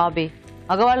గారు మీ హాబీ.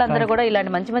 మగవాళ్ళందరూ కూడా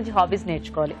ఇలాంటి మంచి మంచి హాబీస్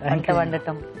నేర్చుకోవాలి. వంట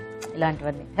వండటం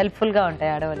ఇలాంటివన్నీ హెల్ప్ఫుల్ గా ఉంటాయి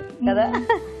ఆడవాళ్ళకి కదా.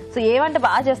 సో ఏ వంట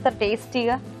బాగా చేస్తారు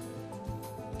టేస్టీగా?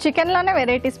 చికెన్ లోనే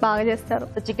వెరైటీస్ బాగా చేస్తారు.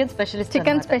 Chicken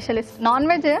specialist. Non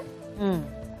veg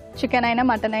chicken అయినా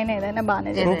మటన్ అయినా ఏదైనా బాగానే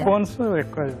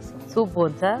చేస్తారు. సూప్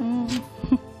బోన్సా?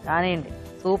 కానివ్వండి,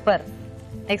 సూపర్.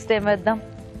 నెక్స్ట్ ఏం వేద్దాం?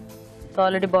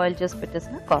 ఆల్రెడీ బాయిల్ చేసి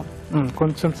పెట్టేసిన కార్న్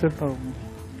కొంచెం సేపు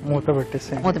మూత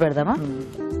పెడదామా?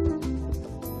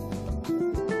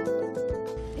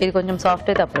 ఇది కొంచెం సాఫ్ట్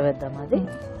అయితే అప్పుడు వేద్దాం. అది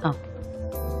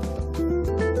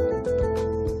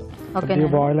ఓకే.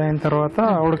 బాయిల్ అయిన తర్వాత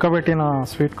ఉడకబెట్టిన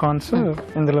స్వీట్ కార్న్స్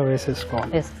ఇందులో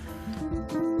వేసేసుకోవాలి.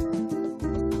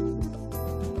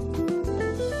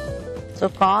 సో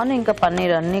కార్న్ ఇంకా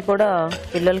పన్నీర్ అన్నీ కూడా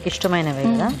పిల్లలకి ఇష్టమైనవే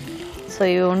కదా. సో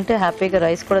ఇవి ఉంటే హ్యాపీగా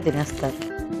రైస్ కూడా తినేస్తారు.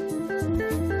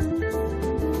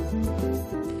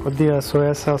 కొద్దిగా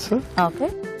సోయా సాస్. ఓకే.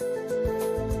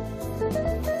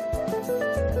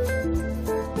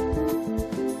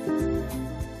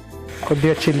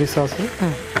 కొద్దిగా చిల్లీ సాస్.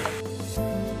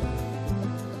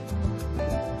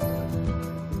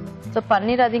 సో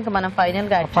పన్నీర్ అది ఇంకా మనం ఫైనల్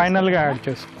గా యాడ్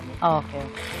చేసుకోవాలి. ఓకే.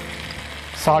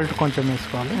 సాల్ట్ కొంచెం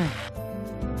వేసుకోవాలి.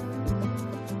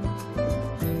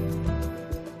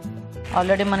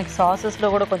 ఆల్రెడీ మనకి సాసెస్ లో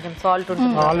కూడా కొంచెం సాల్ట్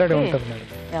ఉంటుంది. ఆల్రెడీ ఉంటుంది.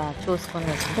 చూసుకొని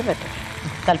వేసుకుంటే బెటర్.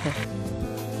 కలిపి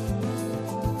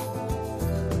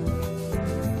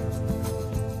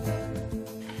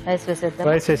రైస్ వేసేద్దాం.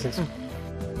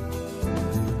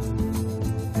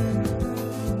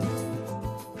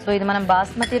 సో ఇది మనం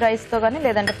బాస్మతి రైస్ తో గానీ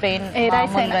లేదంటే ప్లెయిన్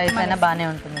రైస్ అయినా బానే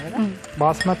ఉంటుంది కదా.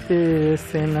 బాస్మతి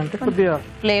వేస్తే ఏంటంటే కొద్దిగా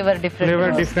ఫ్లేవర్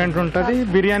డిఫరెంట్ ఉంటుంది,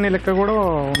 బిర్యానీ లెక్క కూడా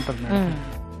ఉంటుంది.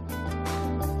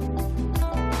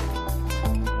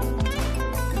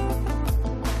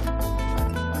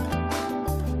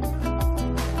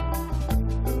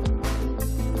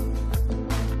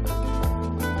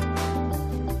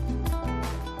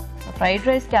 ఫ్రైడ్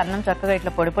రైస్ కి అన్నం చక్కగా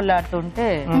ఇట్లా పొడి పొడిలాడుతుంటే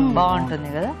బాగుంటుంది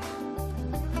కదా.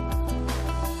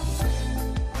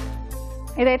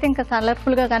 ఇదైతే ఇంకా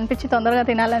కలర్ఫుల్ గా కనిపించి తొందరగా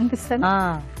తినాలనిపిస్తుంది.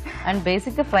 అండ్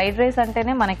బేసిక్ గా ఫ్రైడ్ రైస్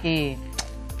అంటేనే మనకి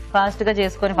ఫాస్ట్ గా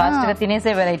చేసుకొని ఫాస్ట్ గా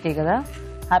తినేసే వెరైటీ కదా.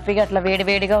 హ్యాపీగా అట్లా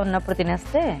వేడిగా ఉన్నప్పుడు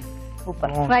తినేస్తే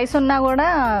సూపర్. రైస్ ఉన్నా కూడా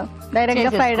డైరెక్ట్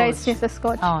గా ఫ్రైడ్ రైస్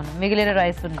చేసేసుకోవచ్చు. అవును, మిగిలిన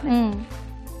రైస్ ఉంది.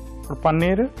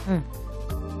 పన్నీర్,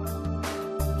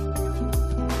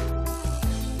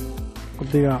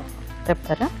 కొద్దిగా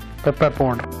పెప్పర్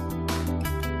పౌడర్.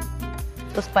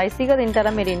 సో స్పైసీగా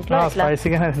తింటారా మీరు ఇంట్లో?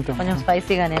 కొంచెం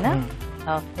స్పైసీగానేనా?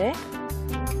 ఓకే.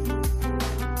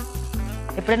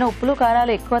 ఎప్పుడైనా ఉప్పులు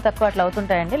కారాలు ఎక్కువ తక్కువ అట్లా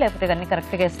అవుతుంటాయండి, లేకపోతే అన్ని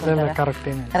కరెక్ట్ గా ఇస్తుంటారా?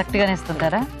 కరెక్ట్ గానే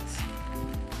ఇస్తుంటారా?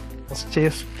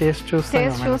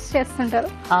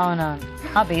 చేస్తుంటారు. అవునా?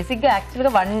 బేసిక్ గా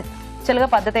యాక్చువల్ గా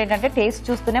పద్ధతి ఏంటంటే టేస్ట్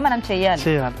చూస్తూనే మనం చెయ్యాలి,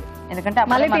 ఎందుకంటే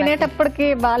మళ్ళీ తినేటప్పటికి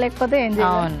బాగాలేకపోతే ఏం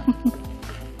చేయాలి.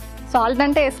 సాల్ట్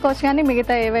అంటే వేసుకోవచ్చు కానీ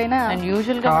మిగతా ఏవైనా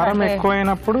యూజువల్ గా కారం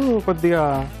ఎక్కువైనప్పుడు కొద్దిగా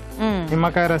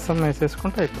నిమ్మకాయ రసం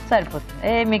వేసేసుకుంటే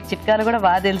సరిపోతుంది. మీకు చిట్కాలు కూడా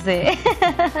బాగా తెలిసే.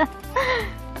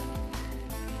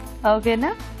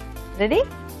 ఓకేనా? రెడీ?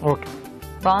 ఓకే.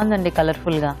 బాగుందండి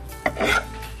కలర్ఫుల్ గా.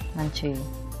 మంచి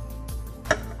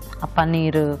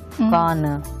పన్నీర్,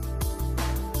 కార్న్,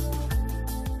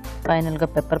 ఫైనల్ గా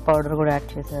పెప్పర్ పౌడర్ కూడా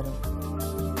యాడ్ చేశారు.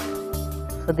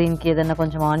 సో దీనికి ఏదైనా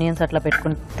కొంచెం ఆనియన్స్ అట్లా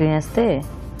పెట్టుకుని తినేస్తే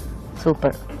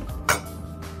సూపర్.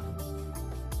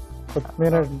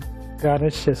 కొత్తిమీర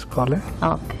గార్నిష్ చేసుకోవాలి.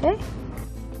 ఓకే.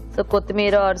 సో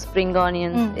కొత్తిమీర ఆర్ స్ప్రింగ్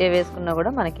ఆనియన్స్ ఏ వేసుకున్నా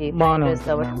కూడా మనకి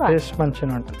టేస్ట్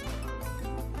మంచిగా ఉంటుంది.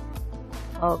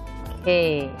 Okay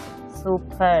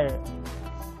super.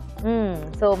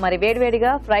 సో మరి వేడివేడిగా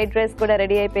ఫ్రైడ్ రైస్ కూడా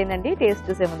రెడీ అయిపోయిందండి. టేస్ట్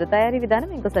చూసే ముందు తయారీ విధానం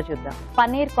ఇంకోసారి చూద్దాం.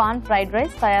 పన్నీర్ కార్న్ ఫ్రైడ్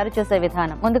రైస్ తయారు చేసే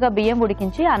విధానం. ముందుగా బియ్యం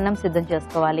ఉడికించి అన్నం సిద్ధం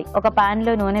చేసుకోవాలి. ఒక పాన్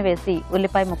లో నూనె వేసి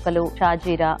ఉల్లిపాయ ముక్కలు,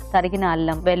 షాజీరా, తరిగిన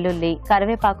అల్లం, వెల్లుల్లి,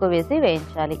 కరివేపాకు వేసి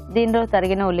వేయించాలి. దీనిలో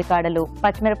తరిగిన ఉల్లికాడలు,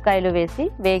 పచ్చిమిరపకాయలు వేసి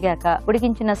వేగాక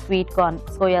ఉడికించిన sweet corn,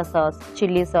 soya sauce,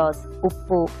 chilli sauce,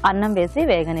 ఉప్పు, అన్నం వేసి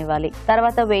వేగనివ్వాలి.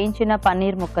 తర్వాత వేయించిన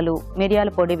పన్నీర్ ముక్కలు, మిరియాల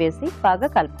పొడి వేసి బాగా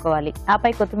కలుపుకోవాలి.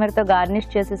 ఆపై కొత్తిమీరతో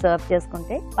గార్నిష్ చేసి సర్వ్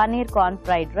చేసుకుంటే paneer corn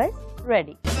fried rice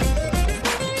ready.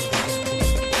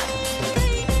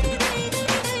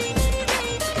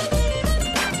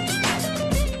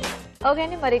 Okay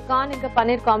అండి, మరి కార్న్ ఇంకా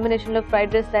పన్నీర్ కాంబినేషన్ లో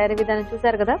ఫ్రైడ్ రైస్ తయారీ విధానం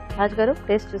చూసారు కదా. రాజు గారు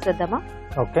టేస్ట్ చూసేద్దామా?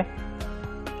 ఓకే,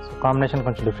 సో కాంబినేషన్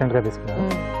కొంచెం డిఫరెంట్ గా తీసుకున్నాను.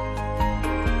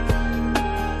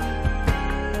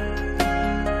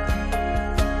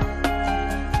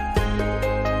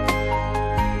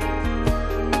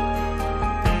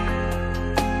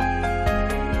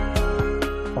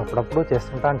 అప్పుడప్పుడు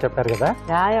చేస్తుంటా అని చెప్పారు కదా,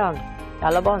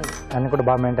 చాలా బాగుంది. అన్ని కూడా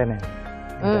బాగా మెయింటైన్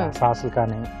అయ్యాయి. సాసులు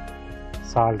కానీ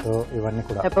సాల్ట్ ఇవన్నీ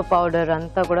కూడా, పెప్పర్ పౌడర్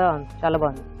అంతా కూడా చాలా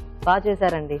బాగుంది. బాగా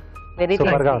చేశారండి. వెరీ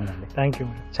సూపర్ గా ఉందండి. Thank you.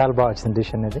 చాలా బాగా వచ్చింది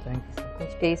డిష్ అనేది.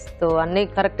 టేస్ట్ తో అన్ని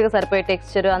కరెక్ట్ గా సరిపోయే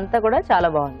టెక్స్చర్ అంతా కూడా చాలా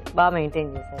బాగుంది. బాగా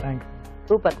మెయింటైన్ చేశారు.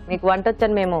 సూపర్. మీకు వంట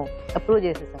వచ్చని మేము అప్రూవ్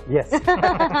చేసేసాం.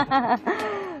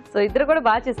 సో ఇద్దరు కూడా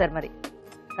బాగా చేశారు. మరి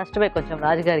కష్టమే కొంచెం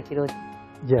రాజుగారికి ఈరోజు.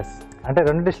 ఎస్, అంటే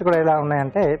రెండు డిష్లు కూడా ఎలా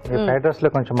ఉన్నాయంటే ఫ్రైడ్ రైస్ లో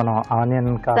కొంచెం మనం ఆనియన్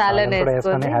కూడా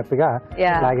వేసుకొని హ్యాపీగా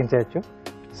లాగించేయచ్చు.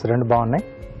 సో రెండు బాగున్నాయి.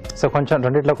 సో కొంచెం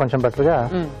రెండిట్లో కొంచెం బెటర్ గా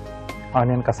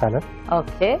ఆనియన్ కసాలా.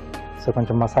 ఓకే, సో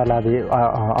కొంచెం మసాలా అది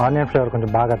ఆనియన్ ఫ్లేవర్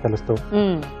కొంచెం బాగా తెలుస్తూ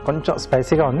కొంచెం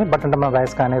స్పైసీగా ఉంది. బట్ అంటే మనం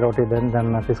రైస్ కానీ రోటీ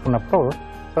దాన్ని తీసుకున్నప్పుడు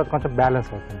సో అది కొంచెం బ్యాలెన్స్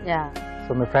అవుతుంది.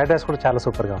 సో మీ ఫ్రైడ్ రైస్ కూడా చాలా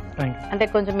సూపర్ గా ఉంది. అంటే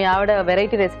కొంచెం మీ ఆవిడ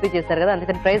వెరైటీ రెసిపీ చేశారు కదా,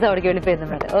 అందుకని ప్రైజ్ ఆవిడకి వెళ్ళిపోయింది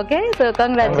అన్నమాట. Okay, so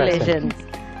congratulations.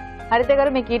 హరిత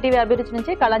గారు మీకు ఈటీవీ అభిరుచి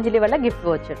నుంచి కళాంజలి వల్ల గిఫ్ట్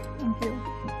వచ్చారు.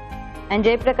 అండ్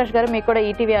జయప్రకాష్ గారు మీకు కూడా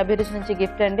ఈటీవీ అభిరుచి నుంచి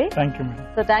గిఫ్ట్ అండి.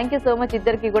 So thank you so much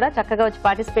ఇద్దరికి కూడా చక్కగా వచ్చి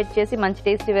పార్టిసిపేట్ చేసి మంచి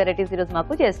టేస్టీ వెరైటీస్ ఈరోజు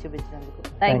మాకు చేసి చూపించినందుకు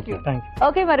థ్యాంక్ యూ.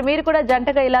 ఓకే, మరి మీరు కూడా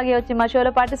జంటగా ఇలాగే వచ్చి మా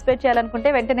షోలో పార్టిసిపేట్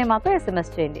చేయాలనుకుంటే వెంటనే మాకు SMS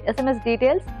చేయండి. SMS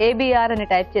డీటెయిల్స్ ABR అని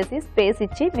టైప్ చేసి స్పేస్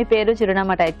ఇచ్చి మీ పేరు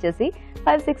చిరునామా టైప్ చేసి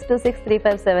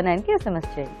 56263579 కి SMS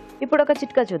చేయండి. ఇప్పుడు ఒక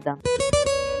చిట్కా చూద్దాం.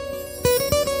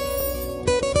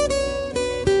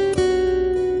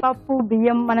 పప్పు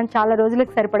బియ్యం మనం చాలా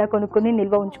రోజులకు సరిపడా కొనుక్కొని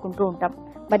నిల్వ ఉంచుకుంటూ ఉంటాం.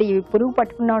 మరి పురుగు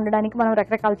పట్టకుండా ఉండడానికి మనం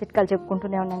రకరకాల చిట్కాలు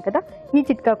చెప్పుకుంటూనే ఉన్నాం కదా. ఈ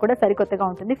చిట్కా కూడా సరికొత్తగా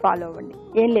ఉంటుంది, ఫాలో అవ్వండి.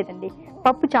 ఏం లేదండి,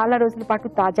 పప్పు చాలా రోజుల పాటు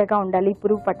తాజాగా ఉండాలి,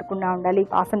 పురుగు పట్టకుండా ఉండాలి,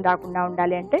 వాసన రాకుండా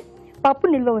ఉండాలి అంటే పప్పు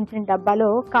నిల్వ ఉంచిన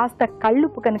డబ్బాలో కాస్త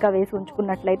కళ్ళుప్పు కనుక వేసి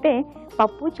ఉంచుకున్నట్లయితే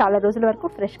పప్పు చాలా రోజుల వరకు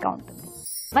ఫ్రెష్గా ఉంటుంది.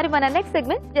 మరి మన next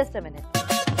segment just a minute.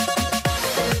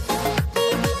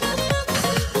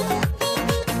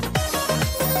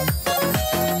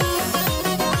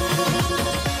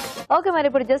 Okay, మరి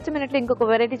ఇప్పుడు జస్ట్ మినిట్ లో ఇంకొక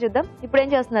వెరైటీ చూద్దాం. ఇప్పుడు ఏం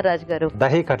చేస్తున్నారు రాజు గారు?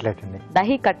 దహీ కట్లెట్ అండి.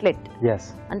 దహీ కట్లెట్.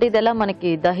 అంటే ఇది ఎలా మనకి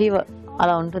దహీ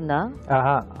అలా ఉంటుందా?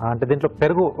 అంటే దీంట్లో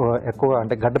పెరుగు ఎక్కువ,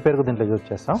 అంటే గడ్డ పెరుగు దీంట్లో యూజ్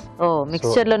చేస్తాం. ఓ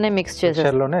మిక్స్చర్ లోనే మిక్స్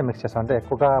చేస్తాం. అంటే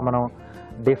ఎక్కువగా మనం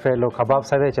డీప్ ఫ్రైలు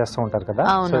కబాబ్స్ అవే చేస్తూ ఉంటారు కదా.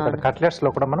 సో ఇక్కడ కట్లెట్స్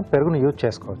లో కూడా మనం పెరుగును యూజ్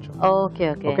చేసుకోవచ్చు. Okay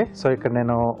okay. సో ఇక్కడ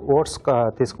నేను ఓట్స్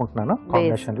తీసుకుంటున్నాను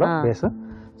కాంబినేషన్ లో బేస్.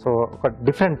 సో ఒక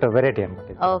డిఫరెంట్ వెరైటీ అన్నమాట,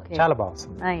 చాలా బాగా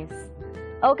వస్తుంది.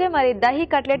 ఓకే, మరి దహీ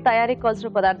కట్లెట్ తయారీకి కావాల్సిన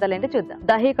పదార్థాలు ఏంటో చూద్దాం.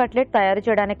 దహీ కట్లెట్ తయారు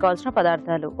చేయడానికి కావాల్సిన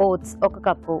పదార్థాలు: ఓట్స్ 1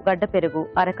 కప్పు, గడ్డ పెరుగు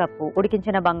 1/2 కప్పు,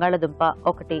 ఉడికించిన బంగాళదుంప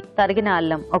 1, తరిగిన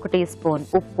అల్లం 1 టీ స్పూన్,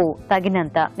 ఉప్పు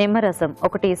తగినంత, నిమ్మరసం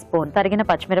 1 టీ స్పూన్, తరిగిన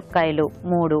పచ్చిమిరపకాయలు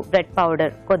 3, బ్రెడ్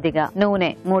పౌడర్ కొద్దిగా,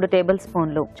 నూనె 3 టేబుల్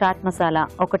స్పూన్లు, chaat masala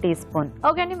 1 tea spoon.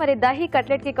 Okay అండి, మరి దహీ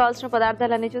కట్లెట్ కి కావాల్సిన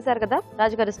పదార్థాలన్నీ చూసారు కదా.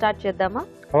 రాజుగారు స్టార్ట్ చేద్దామా?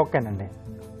 ఓకేనండి.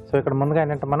 సో ఇక్కడ ముందుగా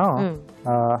ఏంటంటే మనం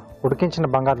ఉడికించిన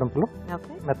బంగాళదుంపలు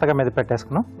మెత్తగా మీద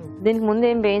పెట్టేసుకున్నాం. దీనికి ముందు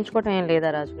ఏం వేయించుకోవటం ఏం లేదా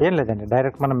రాజు? ఏం లేదండి,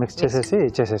 డైరెక్ట్ మనం మిక్స్ చేసేసి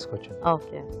చేసేసుకోవచ్చు.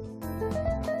 ఓకే.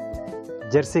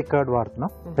 జెర్సీ కర్డ్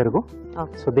వాడుతున్నాం, పెరుగు.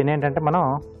 సో దీని ఏంటంటే మనం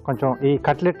కొంచెం ఈ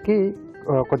కట్లెట్ కి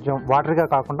కొంచెం వాటర్గా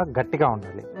కాకుండా గట్టిగా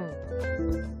ఉండాలి.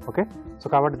 ఓకే, సో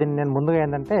కాబట్టి దీన్ని నేను ముందుగా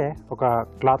ఏంటంటే ఒక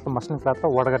క్లాత్ లో, మస్లిన్ క్లాత్ లో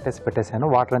వడగట్టేసి పెట్టేసాను.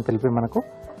 వాటర్ అని తెలిపి మనకు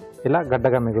ఇలా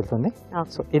గడ్డగా మిగులుతుంది.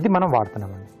 సో ఇది మనం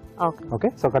వాడుతున్నామండి. ఓకే,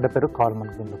 సో గడ్డ పెరుగు కావాలి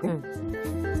మనకి దీంట్లోకి.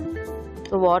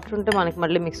 సో వాటర్ ఉంటే మనకి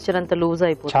మళ్ళీ మిక్స్చర్ అంతా లూజ్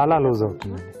అయిపోతుంది, చాలా లూజ్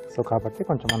అవుతుందండి. సో కాబట్టి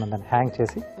కొంచెం మనం దాన్ని హ్యాంగ్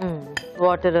చేసి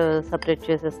వాటర్ సెపరేట్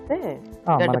చేసేస్తే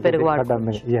గడ్డ పెరుగు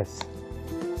వాడుకోవచ్చు. ఎస్.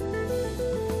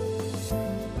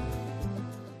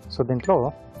 సో దీంట్లో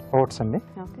ఓట్స్ అండి.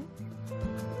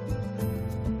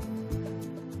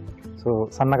 సో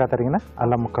సన్నగా తరిగిన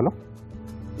అల్లం ముక్కలు,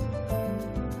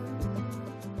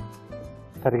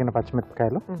 తరిగిన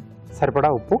పచ్చిమిరపకాయలు,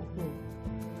 సరిపడా ఉప్పు,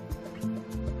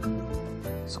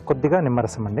 కొద్దిగా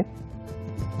నిమ్మరసం అండి.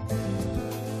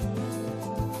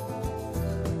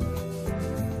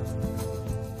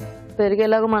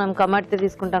 పెరిగేలాగా మనం కమాటితే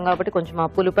తీసుకుంటాం కాబట్టి కొంచెం ఆ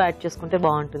పులుపు యాడ్ చేసుకుంటే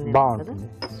బాగుంటుంది.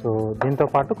 సో దీంతో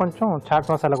పాటు కొంచెం చాట్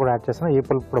మసాలా కూడా యాడ్ చేసిన ఈ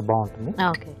పులుపు కూడా బాగుంటుంది.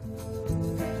 ఓకే.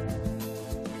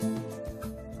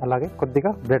 అలాగే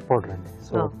కొద్దిగా బ్రెడ్ పౌడర్ అండి.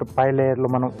 సో పై లేయర్లో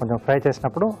మనం కొంచెం ఫ్రై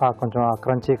చేసినప్పుడు కొంచెం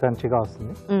క్రంచీగా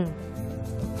వస్తుంది.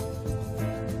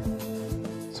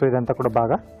 సో ఇదంతా కూడా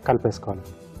బాగా కలిపేసుకోవాలి.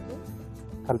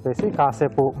 కలిపేసి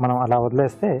కాసేపు మనం అలా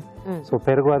వదిలేస్తే సో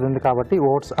పెరుగు అది ఉంది కాబట్టి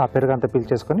ఓట్స్ ఆ పెరుగు అంతా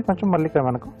పీల్చేసుకొని కొంచెం మళ్ళీ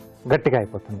మనకు గట్టిగా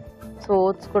అయిపోతుంది. సో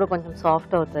ఓట్స్ కూడా కొంచెం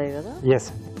సాఫ్ట్ అవుతాయి కదా. ఎస్.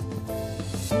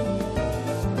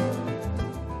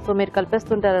 సో మీరు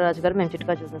కలిపేస్తుంటారా రాజు గారు? మేము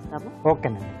చిట్కా చూసేస్తాము.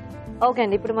 ఓకేనండి. ఓకే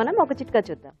అండి, ఇప్పుడు మనం ఒక చిట్కా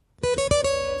చూద్దాం.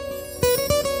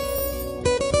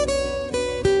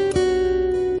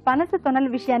 పనస తొనల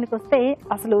విషయానికి వస్తే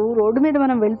అసలు రోడ్డు మీద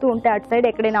మనం వెళ్తూ ఉంటే అటు సైడ్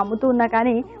ఎక్కడైనా అమ్ముతూ ఉన్నా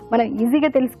కానీ మనం ఈజీగా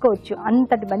తెలుసుకోవచ్చు,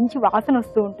 అంతటి మంచి వాసన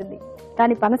వస్తూ ఉంటుంది.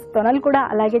 కానీ పనస తొనలు కూడా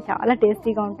అలాగే చాలా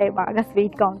టేస్టీగా ఉంటాయి, బాగా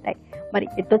స్వీట్గా ఉంటాయి. మరి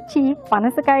ఎటొచ్చి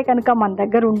పనసకాయ కనుక మన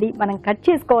దగ్గర ఉండి మనం కట్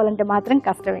చేసుకోవాలంటే మాత్రం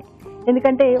కష్టమే.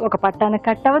 ఎందుకంటే ఒక పట్టాన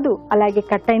కట్ అవ్వదు, అలాగే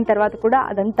కట్ అయిన తర్వాత కూడా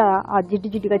అదంతా ఆ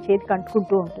జిడ్డుగా చేతికి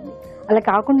అంటుకుంటూ ఉంటుంది. అలా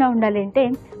కాకుండా ఉండాలి అంటే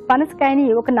పనసకాయని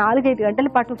ఒక 4-5 గంటల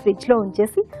పాటు ఫ్రిడ్జ్లో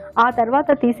ఉంచేసి ఆ తర్వాత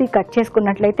తీసి కట్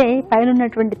చేసుకున్నట్లయితే పైన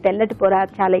ఉన్నటువంటి తెల్లటి పొర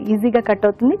చాలా ఈజీగా కట్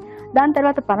అవుతుంది. దాని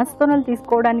తర్వాత పనస తొనలు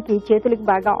తీసుకోవడానికి చేతులకి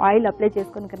బాగా ఆయిల్ అప్లై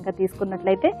చేసుకుని కనుక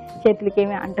తీసుకున్నట్లయితే చేతులకి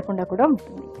ఏమీ అంటకుండా కూడా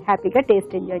ఉంటుంది. హ్యాపీగా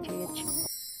టేస్ట్ ఎంజాయ్ చేయొచ్చు.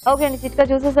 ఓకే అండి, చిట్కా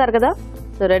చూసేసారు కదా.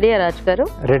 సో రెడీయా రాజు గారు?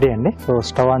 రెడీ అండి. సో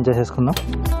స్టవ్ ఆన్ చేసేసుకుందాం.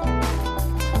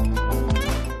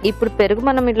 ఇప్పుడు పెరుగు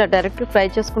మనం ఇట్లా డైరెక్ట్ ఫ్రై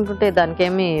చేసుకుంటుంటే దానికి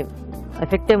ఏమి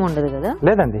ఎఫెక్ట్ ఏమి ఉండదు కదా?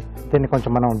 లేదండి, దీన్ని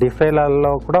కొంచెం మనం డీప్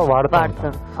ఫ్రైలలో కూడా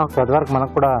వాడతాం. అది వరకు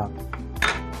మనకు కూడా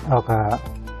ఒక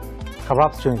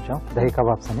కబాబ్స్ చూపించాం, దహీ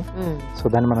కబాబ్స్ అని. సో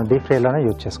దాన్ని మనం డీప్ ఫ్రైలోనే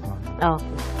యూజ్ చేసుకున్నాం.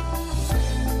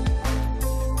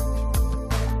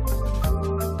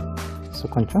 సో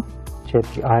కొంచెం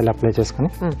చేతికి ఆయిల్ అప్లై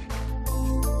చేసుకుని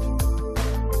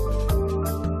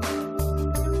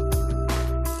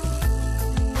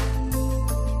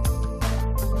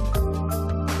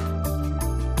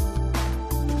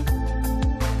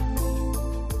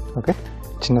ఓకే,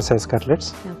 చిన్న సైజ్ కట్లెట్స్.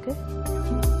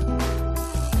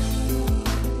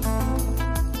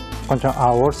 కొంచెం ఆ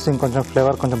ఓట్స్ ఇంకొంచెం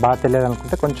ఫ్లేవర్ కొంచెం బాగా తెలియదు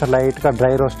అనుకుంటే కొంచెం లైట్గా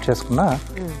డ్రై రోస్ట్ చేసుకున్నా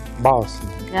బాగా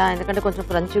వస్తుంది. ఎందుకంటే కొంచెం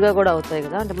క్రంచిగా కూడా అవుతాయి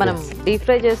కదా. అంటే మనం డీప్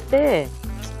ఫ్రై చేస్తే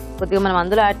కొద్దిగా మనం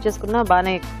అందులో యాడ్ చేసుకున్నా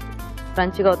బాగానే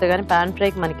క్రంచిగా అవుతాయి, కానీ పాన్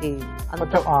ఫ్రైకి మనకి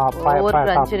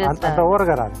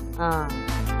ఓవర్గా రాదు.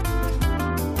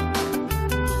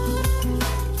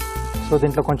 సో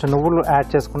దీంట్లో కొంచెం నువ్వులు యాడ్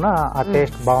చేసుకున్నా ఆ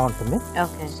టేస్ట్ బాగుంటుంది.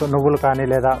 సో నువ్వులు కానీ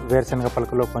లేదా వేరుశనగ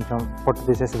పలుకులో కొంచెం పొట్టు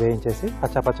తీసేసి వేయించేసి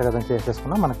పచ్చగా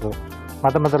చేసేసుకున్నా మనకు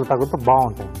మధ్యలో తగ్గుతూ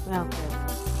బాగుంటుంది.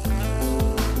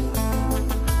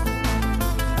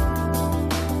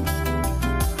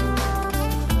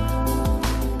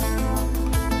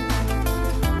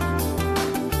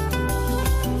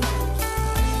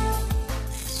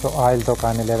 సో ఆయిల్తో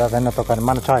కానీ లేదా వెన్నతో కానీ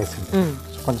మన చాయిస్.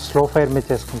 కొంచెం స్లో ఫైర్ మీద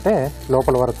చేసుకుంటే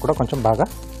లోపల వరకు కూడా కొంచెం బాగా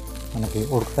మనకి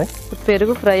ఉడుకుతాయి.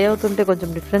 పెరుగు ఫ్రై అవుతుంటే కొంచెం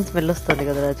డిఫరెన్స్ స్మెల్ వస్తుంది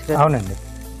కదా రాజు గారు? అవునండి.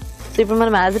 సో ఇప్పుడు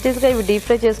మనం యాజ్ ఇట్ ఈస్గా ఇవి డీప్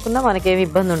ఫ్రై చేసుకున్నా మనకేమి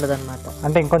ఇబ్బంది ఉండదు అనమాట.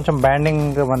 అంటే ఇంకొంచెం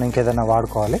బ్యాండింగ్ మనం ఇంకేదైనా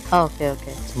వాడుకోవాలి. Okay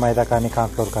okay. మైదా కానీ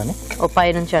కార్న్ఫ్లోర్ కానీ పై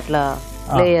నుంచి అట్లా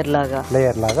లేయర్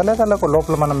లాగా లేదా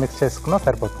లోపల మనం మిక్స్ చేసుకున్నా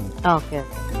సరిపోతుంది. Okay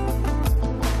okay.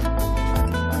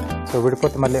 సో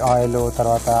విడిపోతే మళ్ళీ ఆయిల్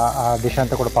తర్వాత ఆ డిష్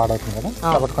అంతా కూడా పాడవుతుంది కదా,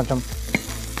 కాబట్టి కొంచెం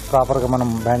ప్రాపర్గా మనం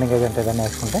బ్యాండింగ్ ఏజెంట్ ఏదైనా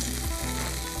వేసుకుంటే.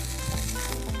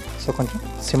 సో కొంచెం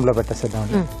సిమ్లో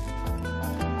పెట్టేసేద్దామండి.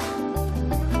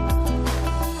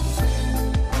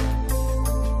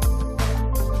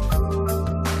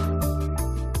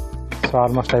 సో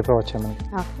ఆల్మోస్ట్ అయిపోవచ్చాయి మనకి.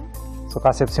 సో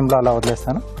కాసేపు సిమ్లో అలా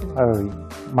వదిలేస్తాను, అవి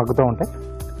మగ్గుతూ ఉంటాయి.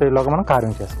 సో ఈలోగా మనం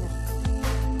కార్వింగ్ చేసుకుంటాం.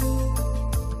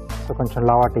 సో కొంచెం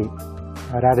లావాటి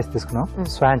రాడిష్ తీసుకున్నాం,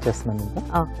 స్వాన్ చేస్తున్నాం. ఇంకా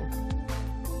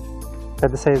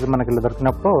పెద్ద సైజు మనకి ఇలా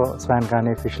దొరికినప్పుడు స్వాన్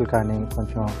కానీ ఫిష్లు కానీ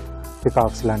కొంచెం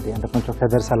పికాక్స్ లాంటివి అంటే కొంచెం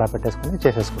ఫెదర్స్ అలా పెట్టేసుకుని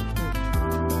చేసేసుకోవచ్చు.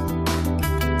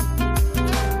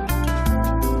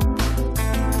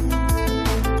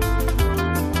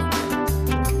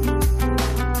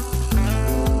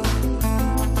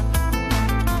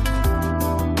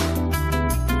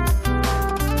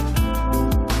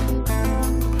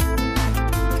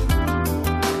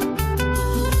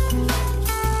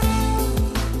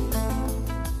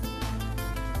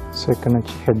 సో ఇక్కడ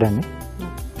నుంచి హెడ్ అండి.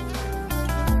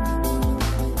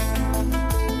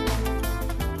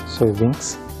 సో వింగ్స్,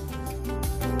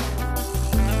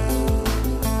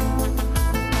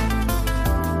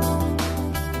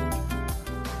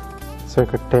 సో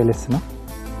ఇక్కడ టేల్ ఇస్తున్నాం.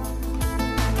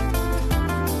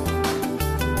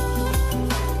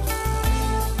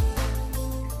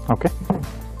 ఓకే,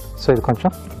 సో ఇది కొంచెం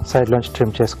సైడ్లోంచి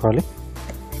ట్రిమ్ చేసుకోవాలి.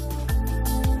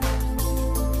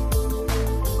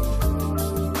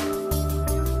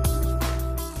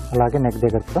 అలాగే నెక్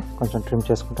దగ్గర కూడా కొంచెం ట్రిమ్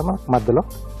చేసుకుంటే మనకు మధ్యలో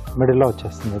మిడిల్లో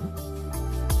వచ్చేస్తుంది అది.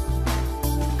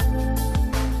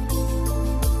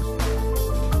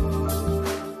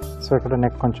 సో ఇక్కడ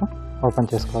నెక్ కొంచెం ఓపెన్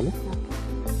చేసుకోవాలి.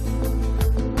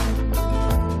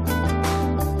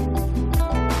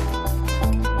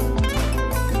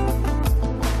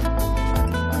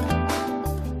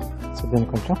 సో దీన్ని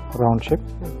కొంచెం రౌండ్ షేప్,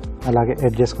 అలాగే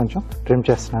ఎడ్జెస్ కొంచెం ట్రిమ్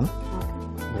చేస్తున్నాను.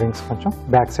 రింగ్స్ కొంచెం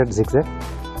బ్యాక్ సైడ్ జిగ్జాగ్.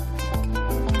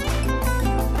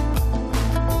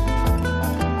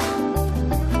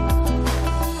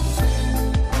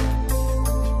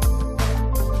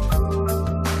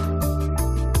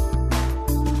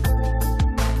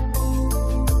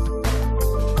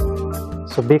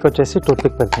 సో బీక్ వచ్చేసి టూత్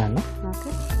పిక్ పెడుతున్నాను.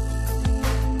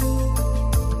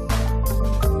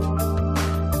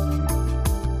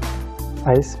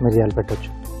 ఐస్ మిరియాలు పెట్టచ్చు.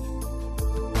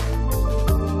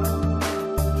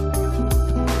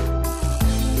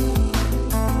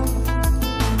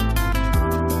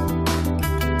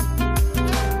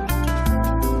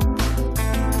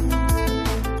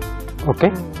 ఓకే,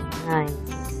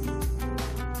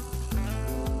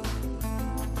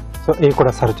 సో ఇవి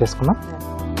కూడా సర్వ్ చేసుకున్నాం.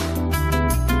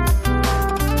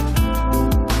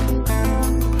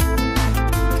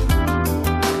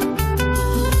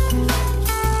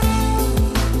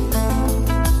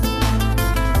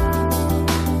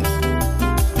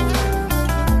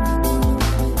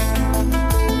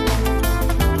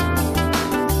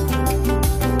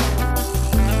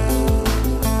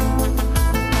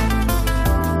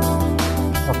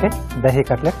 Okay, dahi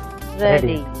cutlet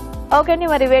ready. Okay అండి,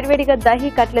 మరి వేడివేడిగా దహీ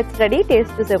కట్లెట్స్ రెడీ.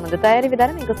 టేస్ట్ చూసే ముందు తయారీ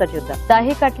విధానం ఇంకోసారి చూద్దాం.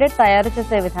 దహీ కట్లెట్ తయారు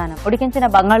చేసే విధానం: ఉడికించిన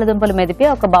బంగాళదుంపలు మెదిపి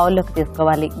ఒక బౌల్లోకి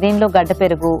తీసుకోవాలి. దీనిలో గడ్డ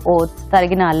పెరుగు, ఓట్స్,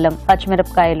 తరిగిన అల్లం,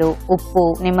 పచ్చిమిరపకాయలు, ఉప్పు,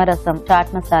 నిమ్మరసం,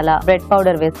 చాట్ మసాలా, బ్రెడ్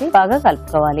పౌడర్ వేసి బాగా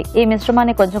కలుపుకోవాలి. ఈ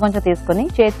మిశ్రమాన్ని కొంచెం కొంచెం తీసుకుని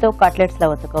చేతితో కట్లెట్స్ లా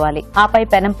ఒత్తుకోవాలి. ఆపై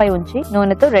పెనంపై ఉంచి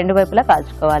నూనెతో రెండు వైపులా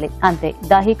కాల్చుకోవాలి. అంతే,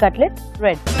 dahi cutlet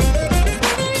ready.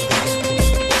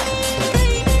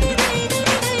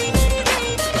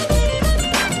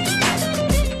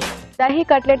 Dahi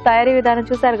cutlet తయారీ విధానం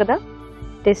చూసారు కదా,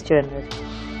 టేస్ట్ చూడండి.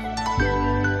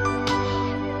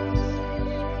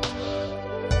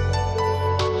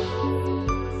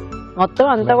 మొత్తం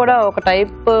అంతా కూడా ఒక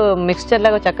టైప్ మిక్స్చర్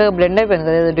లాగా చక్కగా బ్లెండ్ అయిపోయింది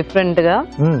కదా, డిఫరెంట్ గా.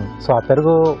 సో ఆ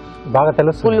పెరుగు బాగా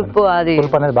తెలుస్తుంది, పులుపు అది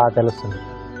పులుపు అనేది బాగా తెలుస్తుంది.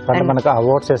 అంటే మనకు ఆ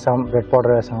ఓట్స్ వేసాం, బ్రెడ్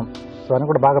పౌడర్ వేసాం, సో అన్ని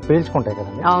కూడా బాగా పీల్చుకుంటాయి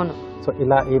కదండి. అవును. సో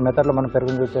ఇలా ఈ మెథడ్ లో మనం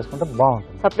పెరుగుని యూజ్ చేసుకుంటే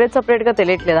బాగుంటుంది. సపరేట్ సపరేట్ గా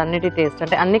తెలియట్లేదు అన్నిటి టేస్ట్,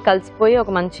 అంటే అన్ని కలిసిపోయి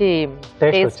ఒక మంచి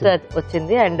టేస్ట్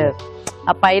వచ్చింది. అండ్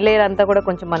ఆ పై లేయర్ అంతా కూడా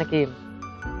కొంచెం మనకి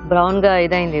బ్రౌన్ గా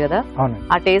ఇదైంది కదా,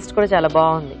 ఆ టేస్ట్ కూడా చాలా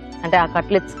బాగుంది. అంటే ఆ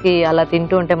కట్లెట్స్ కి అలా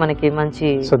తింటూ ఉంటే మనకి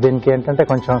మంచి. సో దీనికి ఏంటంటే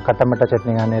కొంచెం కట్టమిట్ట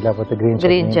చట్నీ కానీ, లేకపోతే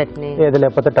గ్రీన్ చట్నీ, ఏది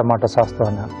లేకపోతే టమాటో సాస్ తో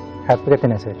హ్యాపీగా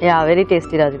తినేసేది. యా, వెరీ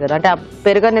టేస్టీ రాజు గారు. అంటే ఆ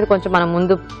పెరుగు అనేది కొంచెం మనం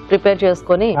ముందు ప్రిపేర్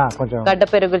చేసుకొని గడ్డ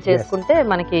పెరుగు చేసుకుంటే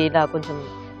మనకి ఇలా కొంచెం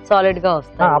సాలిడ్ గా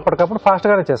వస్తాయి. అప్పటికప్పుడు ఫాస్ట్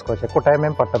గానే చేసుకోవచ్చు, ఎక్కువ టైం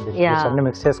ఏం పట్టదు. అన్ని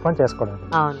మిక్స్ చేసుకొని చేసుకోవడం.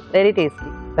 అవును, very tasty.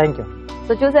 Thank you.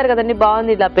 So చూసారు కదండి,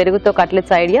 బాగుంది ఇలా పెరుగుతో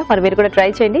కట్లెట్స్ ఐడియా. మరి మీరు కూడా ట్రై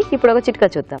చేయండి. ఇప్పుడు ఒక చిట్కా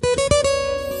చూద్దాం.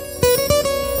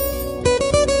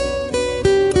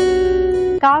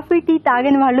 కాఫీ టీ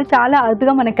తాగని వాళ్ళు చాలా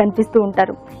అరుదుగా మనకు కనిపిస్తూ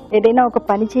ఉంటారు. ఏదైనా ఒక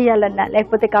పని చేయాలన్నా,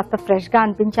 లేకపోతే కాస్త ఫ్రెష్గా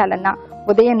అనిపించాలన్నా,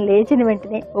 ఉదయం లేచిన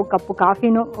వెంటనే ఒక కప్పు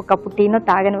కాఫీనో ఒక కప్పు టీనో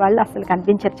తాగని వాళ్ళు అసలు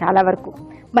కనిపించరు చాలా వరకు.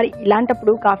 మరి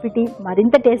ఇలాంటప్పుడు కాఫీ టీ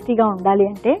మరింత టేస్టీగా ఉండాలి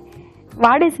అంటే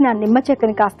వాడేసిన నిమ్మ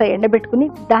చెక్కని కాస్త ఎండబెట్టుకుని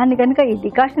దాన్ని కనుక ఈ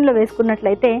డికాషన్లో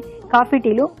వేసుకున్నట్లయితే కాఫీ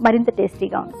టీలు మరింత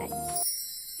టేస్టీగా ఉంటాయి.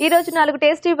 ఈ రోజు 4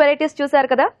 టేస్టీ వెరైటీస్ చూసారు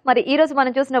కదా. మరి ఈ రోజు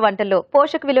మనం చూసిన వంటల్లో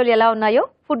పోషక విలువలు ఎలా ఉన్నాయో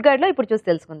ఫుడ్ గైడ్ లో ఇప్పుడు చూసి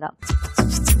తెలుసుకుందాం.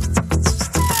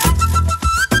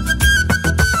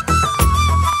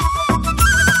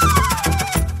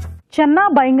 చెన్నా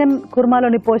బైంగన్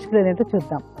కుర్మాలోని పోషకులు ఏదైతే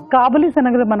చూద్దాం. కాబులి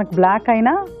శనగలు మనకు బ్లాక్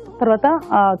అయినా తర్వాత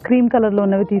క్రీమ్ కలర్లో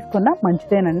ఉన్నవి తీసుకున్నా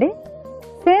మంచిదేనండి.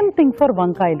 సేమ్ థింగ్ ఫర్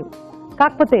వంకాయలు.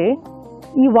 కాకపోతే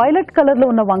ఈ వైలెట్ కలర్లో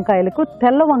ఉన్న వంకాయలకు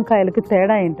తెల్ల వంకాయలకు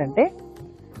తేడా ఏంటంటే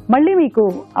మళ్ళీ మీకు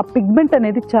ఆ పిగ్మెంట్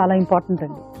అనేది చాలా ఇంపార్టెంట్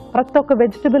అండి. ప్రతి ఒక్క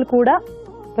వెజిటబుల్ కూడా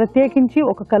ప్రత్యేకించి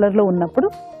ఒక కలర్లో ఉన్నప్పుడు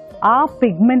ఆ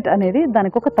పిగ్మెంట్ అనేది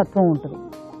దానికి ఒక తత్వం ఉంటుంది.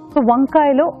 సో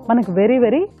వంకాయలో మనకు వెరీ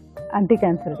వెరీ యాంటీ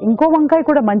క్యాన్సర్. ఇంకో వంకాయ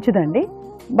కూడా మంచిదండి,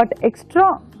 బట్ ఎక్స్ట్రా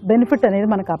బెనిఫిట్ అనేది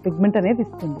మనకు ఆ పిగ్మెంట్ అనేది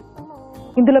ఇస్తుంది.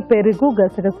 ఇందులో పెరుగు,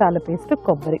 గసగసాల పేస్ట్,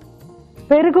 కొబ్బరి.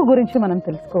 పెరుగు గురించి మనం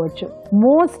తెలుసుకోవచ్చు.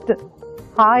 మోస్ట్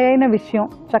హాయ్ అయిన విషయం,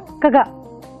 చక్కగా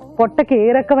పొట్టకి ఏ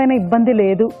రకమైన ఇబ్బంది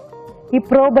లేదు, ఈ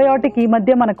ప్రోబయోటిక్ ఈ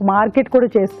మధ్య మనకు మార్కెట్ కూడా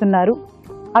చేస్తున్నారు.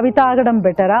 అవి తాగడం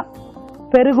బెటరా,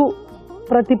 పెరుగు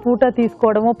ప్రతి పూట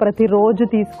తీసుకోవడమో ప్రతిరోజు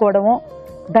తీసుకోవడమో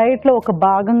డైట్లో ఒక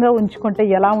భాగంగా ఉంచుకుంటే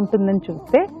ఎలా ఉంటుందని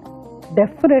చూస్తే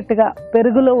డెఫినెట్గా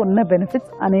పెరుగులో ఉన్న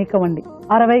బెనిఫిట్స్ అనేకం అండి.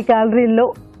 60 క్యాలరీల్లో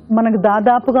మనకు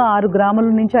దాదాపుగా 6 గ్రాముల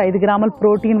నుంచి 5 గ్రాముల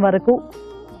ప్రోటీన్ వరకు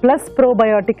ప్లస్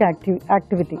ప్రోబయోటిక్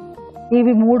యాక్టివిటీ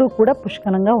ఇవి 3 కూడా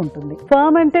పుష్కలంగా ఉంటుంది.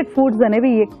 ఫర్మెంటెడ్ ఫుడ్స్ అనేవి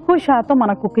ఎక్కువ శాతం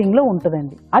మన కుకింగ్లో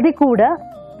ఉంటుందండి. అది కూడా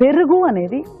పెరుగు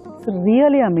అనేది ఇట్స్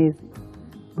రియలీ అమేజింగ్.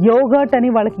 యోగర్ట్ అని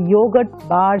వాళ్ళకి యోగర్ట్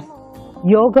బార్స్,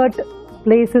 యోగర్ట్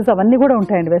ప్లేసెస్ అవన్నీ కూడా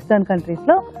ఉంటాయండి వెస్టర్న్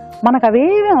కంట్రీస్లో. మనకు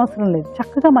అవేమీ అవసరం లేదు,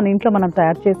 చక్కగా మన ఇంట్లో మనం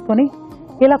తయారు చేసుకొని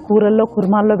ఇలా కూరల్లో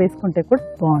కుర్మాల్లో వేసుకుంటే కూడా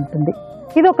బాగుంటుంది.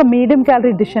 ఇది ఒక మీడియం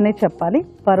క్యాలరీ డిష్ అనే చెప్పాలి,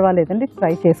 పర్వాలేదండి,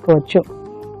 ట్రై చేసుకోవచ్చు.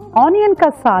 ఆనియన్ కా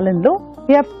సాలన్లో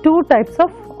we have 2 types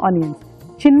of onions.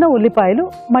 చిన్న ఉల్లిపాయలు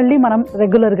మళ్ళీ మనం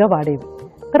రెగ్యులర్గా వాడేవి.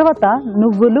 తర్వాత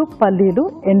నువ్వులు, పల్లీలు,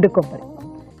 ఎండు కొబ్బరి.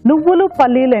 నువ్వులు,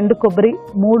 పల్లీలు, ఎండు కొబ్బరి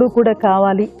 3 కూడా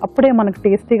కావాలి, అప్పుడే మనకు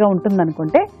టేస్టీగా ఉంటుంది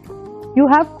అనుకుంటే యూ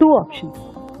హ్యావ్ 2 ఆప్షన్స్.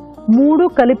 3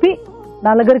 కలిపి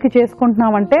నలుగురికి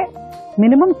చేసుకుంటున్నామంటే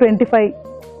మినిమం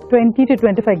 20 to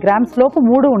 25 గ్రామ్స్ లోపు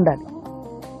 3 ఉండాలి.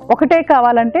 ఒకటే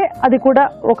కావాలంటే అది కూడా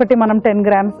ఒకటి మనం 10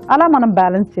 గ్రామ్స్ అలా మనం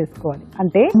బ్యాలెన్స్ చేసుకోవాలి.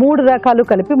 అంటే 3 రకాలు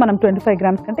కలిపి మనం 25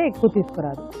 గ్రామ్స్ కంటే ఎక్కువ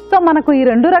తీసుకురాదు. సో మనకు ఈ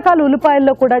 2 రకాల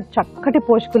ఉల్లిపాయల్లో కూడా చక్కటి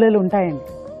పోషకాలు ఉంటాయండి.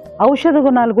 ఔషధ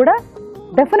గుణాలు కూడా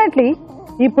డెఫినెట్లీ.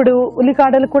 ఇప్పుడు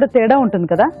ఉల్లికాడలు కూడా తేడా ఉంటుంది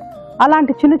కదా,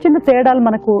 అలాంటి చిన్న చిన్న తేడాలు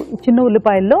మనకు చిన్న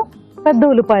ఉల్లిపాయల్లో పెద్ద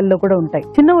ఉల్లిపాయల్లో కూడా ఉంటాయి.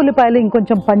 చిన్న ఉల్లిపాయలు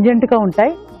ఇంకొంచెం పంజెంట్గా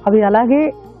ఉంటాయి, అవి అలాగే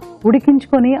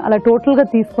ఉడికించుకొని అలా టోటల్గా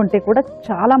తీసుకుంటే కూడా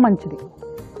చాలా మంచిది.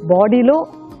 బాడీలో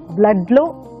బ్లడ్లో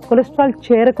కొలెస్ట్రాల్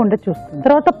చేరకుండా చూస్తుంది.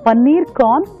 తర్వాత పన్నీర్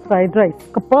కార్న్ ఫ్రైడ్ రైస్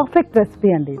ఒక పర్ఫెక్ట్ రెసిపీ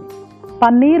అండి. ఇది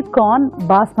paneer corn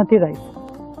basmati rice,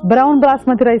 brown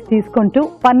basmati rice తీసుకుంటూ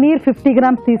పన్నీర్ 50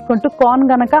 గ్రామ్స్ తీసుకుంటూ కార్న్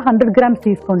గనక 100 గ్రామ్స్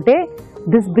తీసుకుంటే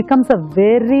this becomes a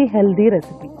very healthy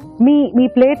recipe. మీ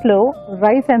ప్లేట్లో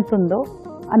రైస్ ఎంత ఉందో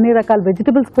అన్ని రకాల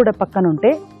వెజిటబుల్స్ కూడా పక్కన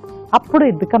ఉంటే అప్పుడు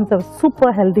it becomes a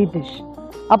super healthy dish.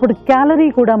 అప్పుడు క్యాలరీ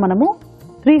కూడా మనము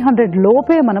 300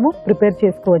 లోపే మనము ప్రిపేర్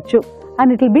చేసుకోవచ్చు.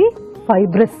 And it will be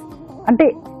fibrous, అంటే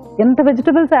ఎంత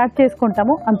వెజిటబుల్స్ యాడ్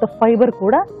చేసుకుంటామో అంత ఫైబర్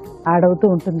కూడా యాడ్ అవుతూ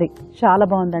ఉంటుంది. చాలా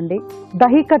బాగుందండి.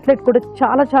 దహీ కట్లెట్ కూడా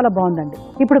చాలా చాలా బాగుందండి.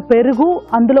 ఇప్పుడు పెరుగు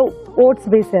అందులో ఓట్స్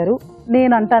వేశారు,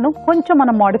 నేను అంటాను కొంచెం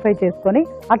మనం మాడిఫై చేసుకొని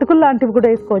అటుకులు లాంటివి కూడా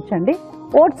వేసుకోవచ్చండి.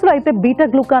 ఓట్స్లో అయితే బీటా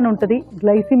గ్లూకాన్ ఉంటుంది,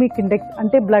 గ్లైసిమిక్ ఇండెక్స్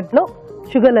అంటే బ్లడ్లో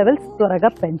షుగర్ లెవెల్స్ త్వరగా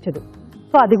పెంచదు.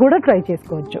 సో అది కూడా ట్రై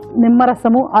చేసుకోవచ్చు.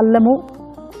 నిమ్మరసము, అల్లము,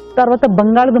 తర్వాత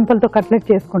బంగాళదుంపలతో కట్లెట్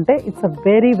చేసుకుంటే it's a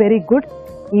very very good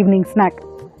evening snack.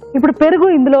 ఇప్పుడు పెరుగు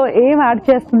ఇందులో ఏం యాడ్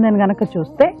చేస్తుంది అని కనుక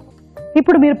చూస్తే,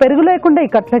 ఇప్పుడు మీరు పెరుగు లేకుండా ఈ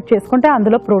కట్లెట్ చేసుకుంటే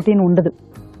అందులో ప్రోటీన్ ఉండదు.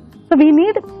 సో వీ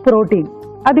నీడ్ ప్రోటీన్,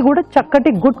 అది కూడా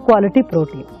చక్కటి good quality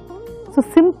protein. So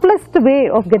simplest way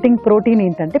of getting protein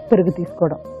ఏంటంటే పెరుగు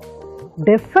తీసుకోవడం.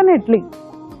 Definitely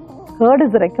curd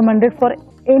is recommended for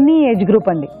any age group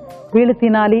అండి. వీళ్ళు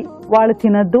తినాలి వాళ్ళు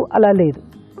తినద్దు అలా లేదు,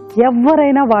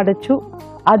 ఎవరైనా వాడచ్చు.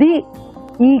 అది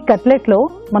ఈ కట్లెట్లో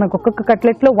మనకు ఒక్కొక్క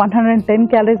కట్లెట్లో 110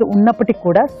 క్యాలరీస్ ఉన్నప్పటికీ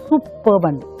కూడా సూపర్బ్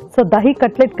అండి. సో దహీ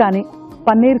కట్లెట్ కానీ,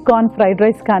 పన్నీర్ కార్న్ ఫ్రైడ్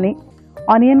రైస్ కానీ,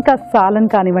 ఆనియన్ కా సాలన్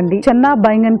కానివ్వండి, Chenna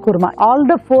baingan kurma, all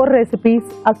the 4 recipes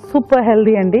are super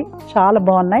healthy అండి, చాలా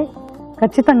బాగున్నాయి.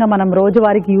 ఖచ్చితంగా మనం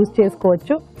రోజువారీకి యూజ్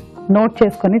చేసుకోవచ్చు. నోట్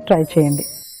చేసుకొని ట్రై చేయండి.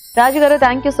 రాజు గారు,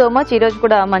 థ్యాంక్ యూ సో మచ్. ఈ రోజు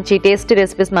కూడా మంచి టేస్టీ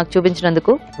రెసిపీస్ మాకు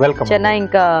చూపించినందుకు. వెల్కమ్. చెన్నై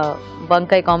ఇంకా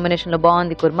వంకాయ కాంబినేషన్ లో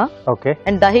బాగుంది kurma. Okay.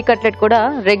 And dahi cutlet కూడా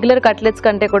రెగ్యులర్ కట్లెట్స్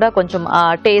కంటే కూడా కొంచెం ఆ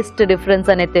టేస్ట్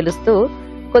డిఫరెన్స్ అనేది తెలుస్తూ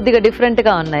కొద్దిగా డిఫరెంట్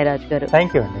గా ఉన్నాయి రాజు గారు.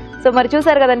 థ్యాంక్ యూ అండి. సో మరి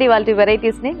చూసారు కదండి వాళ్ళ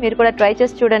వెరైటీస్ ని, మీరు కూడా ట్రై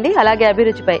చేసి చూడండి. అలాగే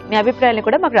అభిరుచిపై మీ అభిప్రాయాన్ని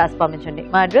కూడా మాకు రాసి పంపించండి.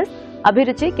 మా అడ్రస్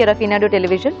అభిరుచి, care of Eenadu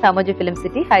television, Ramoji film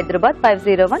city, Hyderabad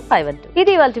 501512.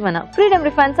 ఇది ఇవాల్టి మన ఫ్రీడమ్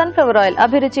రిఫైన్ సన్ఫ్లవర్ ఆయిల్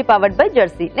అభిరుచి powered by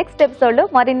Jersey. Next episode లో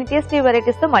మరిన్ని టేస్టీ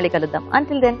వెరైటీస్ తో మళ్ళీ కలుద్దాం.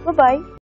 Until then by.